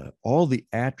and all the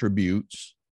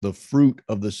attributes, the fruit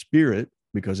of the Spirit,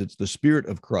 because it's the Spirit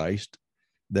of Christ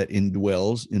that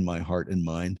indwells in my heart and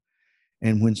mind.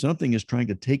 And when something is trying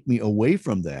to take me away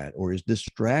from that, or is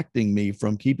distracting me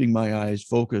from keeping my eyes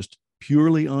focused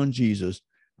purely on Jesus,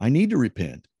 I need to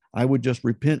repent. I would just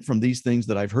repent from these things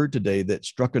that I've heard today that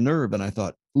struck a nerve. And I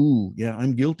thought, ooh, yeah,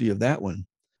 I'm guilty of that one.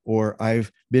 Or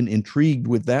I've been intrigued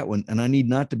with that one, and I need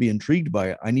not to be intrigued by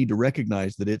it. I need to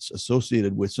recognize that it's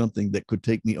associated with something that could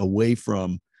take me away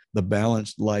from the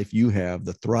balanced life you have,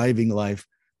 the thriving life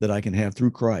that I can have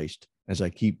through Christ as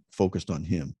I keep focused on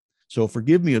him. So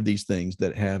forgive me of these things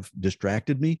that have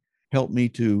distracted me. Help me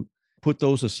to put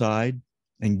those aside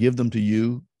and give them to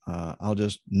you. I'll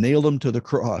just nail them to the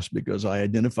cross, because I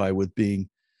identify with being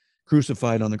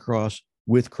crucified on the cross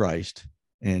with Christ,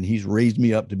 and he's raised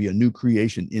me up to be a new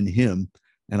creation in him.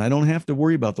 And I don't have to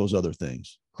worry about those other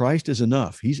things. Christ is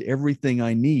enough. He's everything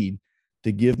I need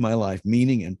to give my life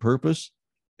meaning and purpose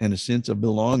and a sense of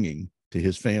belonging to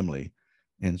his family.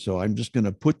 And so I'm just going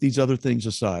to put these other things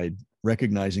aside,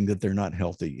 recognizing that they're not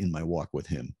healthy in my walk with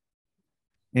him.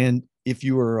 And if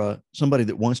you are somebody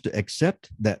that wants to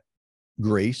accept that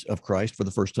grace of Christ for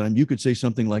the first time, you could say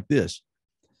something like this: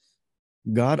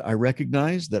 God, I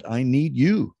recognize that I need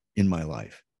you in my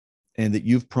life, and that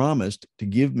you've promised to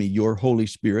give me your Holy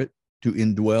Spirit to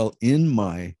indwell in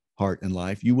my heart and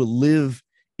life. You will live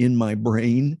in my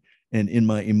brain and in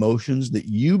my emotions, that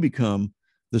you become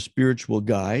the spiritual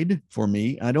guide for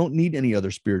me. I don't need any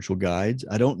other spiritual guides.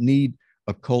 I don't need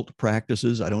occult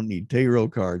practices. I don't need tarot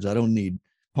cards. I don't need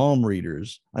palm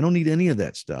readers. I don't need any of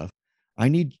that stuff. I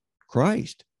need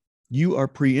Christ. You are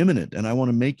preeminent, and I want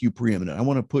to make you preeminent. I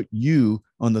want to put you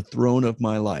on the throne of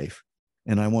my life.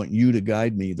 And I want you to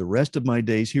guide me the rest of my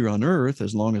days here on earth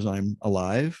as long as I'm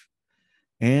alive.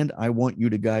 And I want you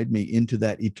to guide me into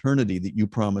that eternity that you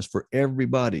promise for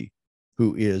everybody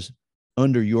who is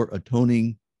under your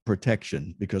atoning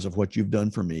protection because of what you've done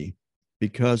for me,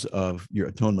 because of your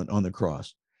atonement on the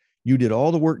cross. You did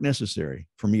all the work necessary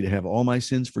for me to have all my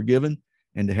sins forgiven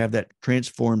and to have that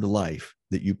transformed life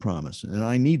that you promise. And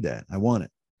I need that. I want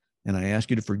it. And I ask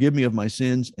you to forgive me of my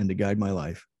sins and to guide my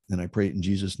life. And I pray it in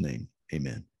Jesus' name.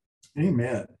 Amen.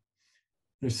 Amen.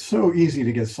 It's so easy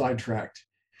to get sidetracked.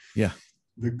 Yeah.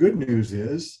 The good news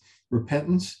is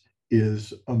repentance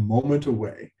is a moment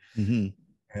away. Mm-hmm.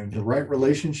 And the right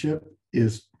relationship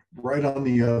is right on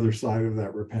the other side of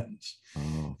that repentance.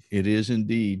 Oh, it is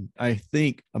indeed. I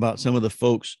think about some of the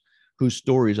folks whose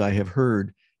stories I have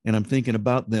heard, and I'm thinking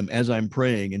about them as I'm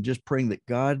praying and just praying that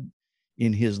God,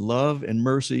 in his love and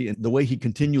mercy and the way he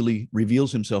continually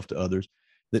reveals himself to others,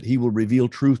 that he will reveal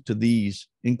truth to these,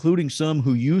 including some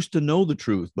who used to know the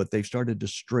truth, but they've started to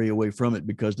stray away from it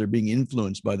because they're being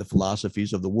influenced by the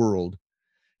philosophies of the world.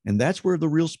 And that's where the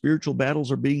real spiritual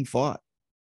battles are being fought.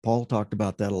 Paul talked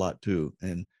about that a lot too.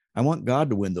 And I want God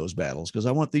to win those battles because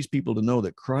I want these people to know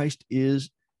that Christ is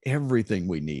everything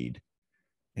we need.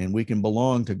 And we can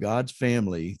belong to God's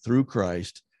family through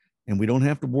Christ. And we don't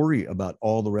have to worry about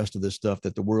all the rest of this stuff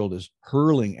that the world is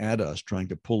hurling at us, trying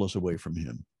to pull us away from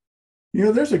him. You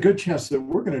know, there's a good chance that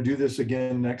we're going to do this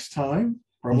again next time,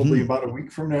 probably about a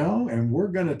week from now. And we're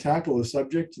going to tackle a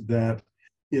subject that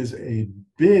is a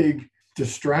big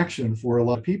distraction for a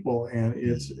lot of people. And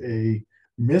it's a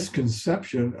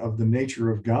misconception of the nature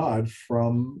of God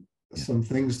from some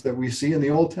things that we see in the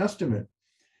Old Testament.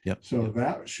 Yep. So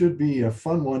that should be a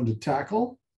fun one to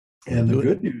tackle. And the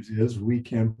good news is we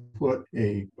can put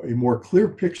a more clear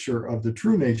picture of the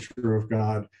true nature of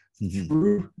God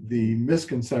through the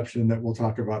misconception that we'll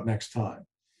talk about next time.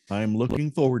 I'm looking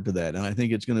forward to that. And I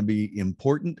think it's going to be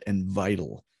important and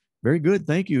vital. Very good.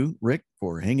 Thank you, Rick,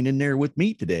 for hanging in there with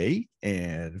me today.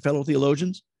 And fellow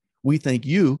theologians, we thank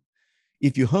you.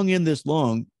 If you hung in this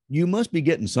long, you must be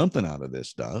getting something out of this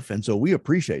stuff. And so we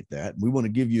appreciate that. We want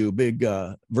to give you a big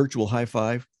virtual high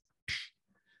five.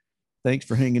 Thanks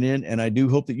for hanging in. And I do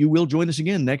hope that you will join us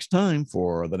again next time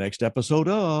for the next episode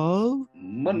of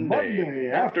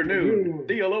Monday afternoon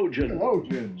Theologians.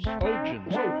 Theologians.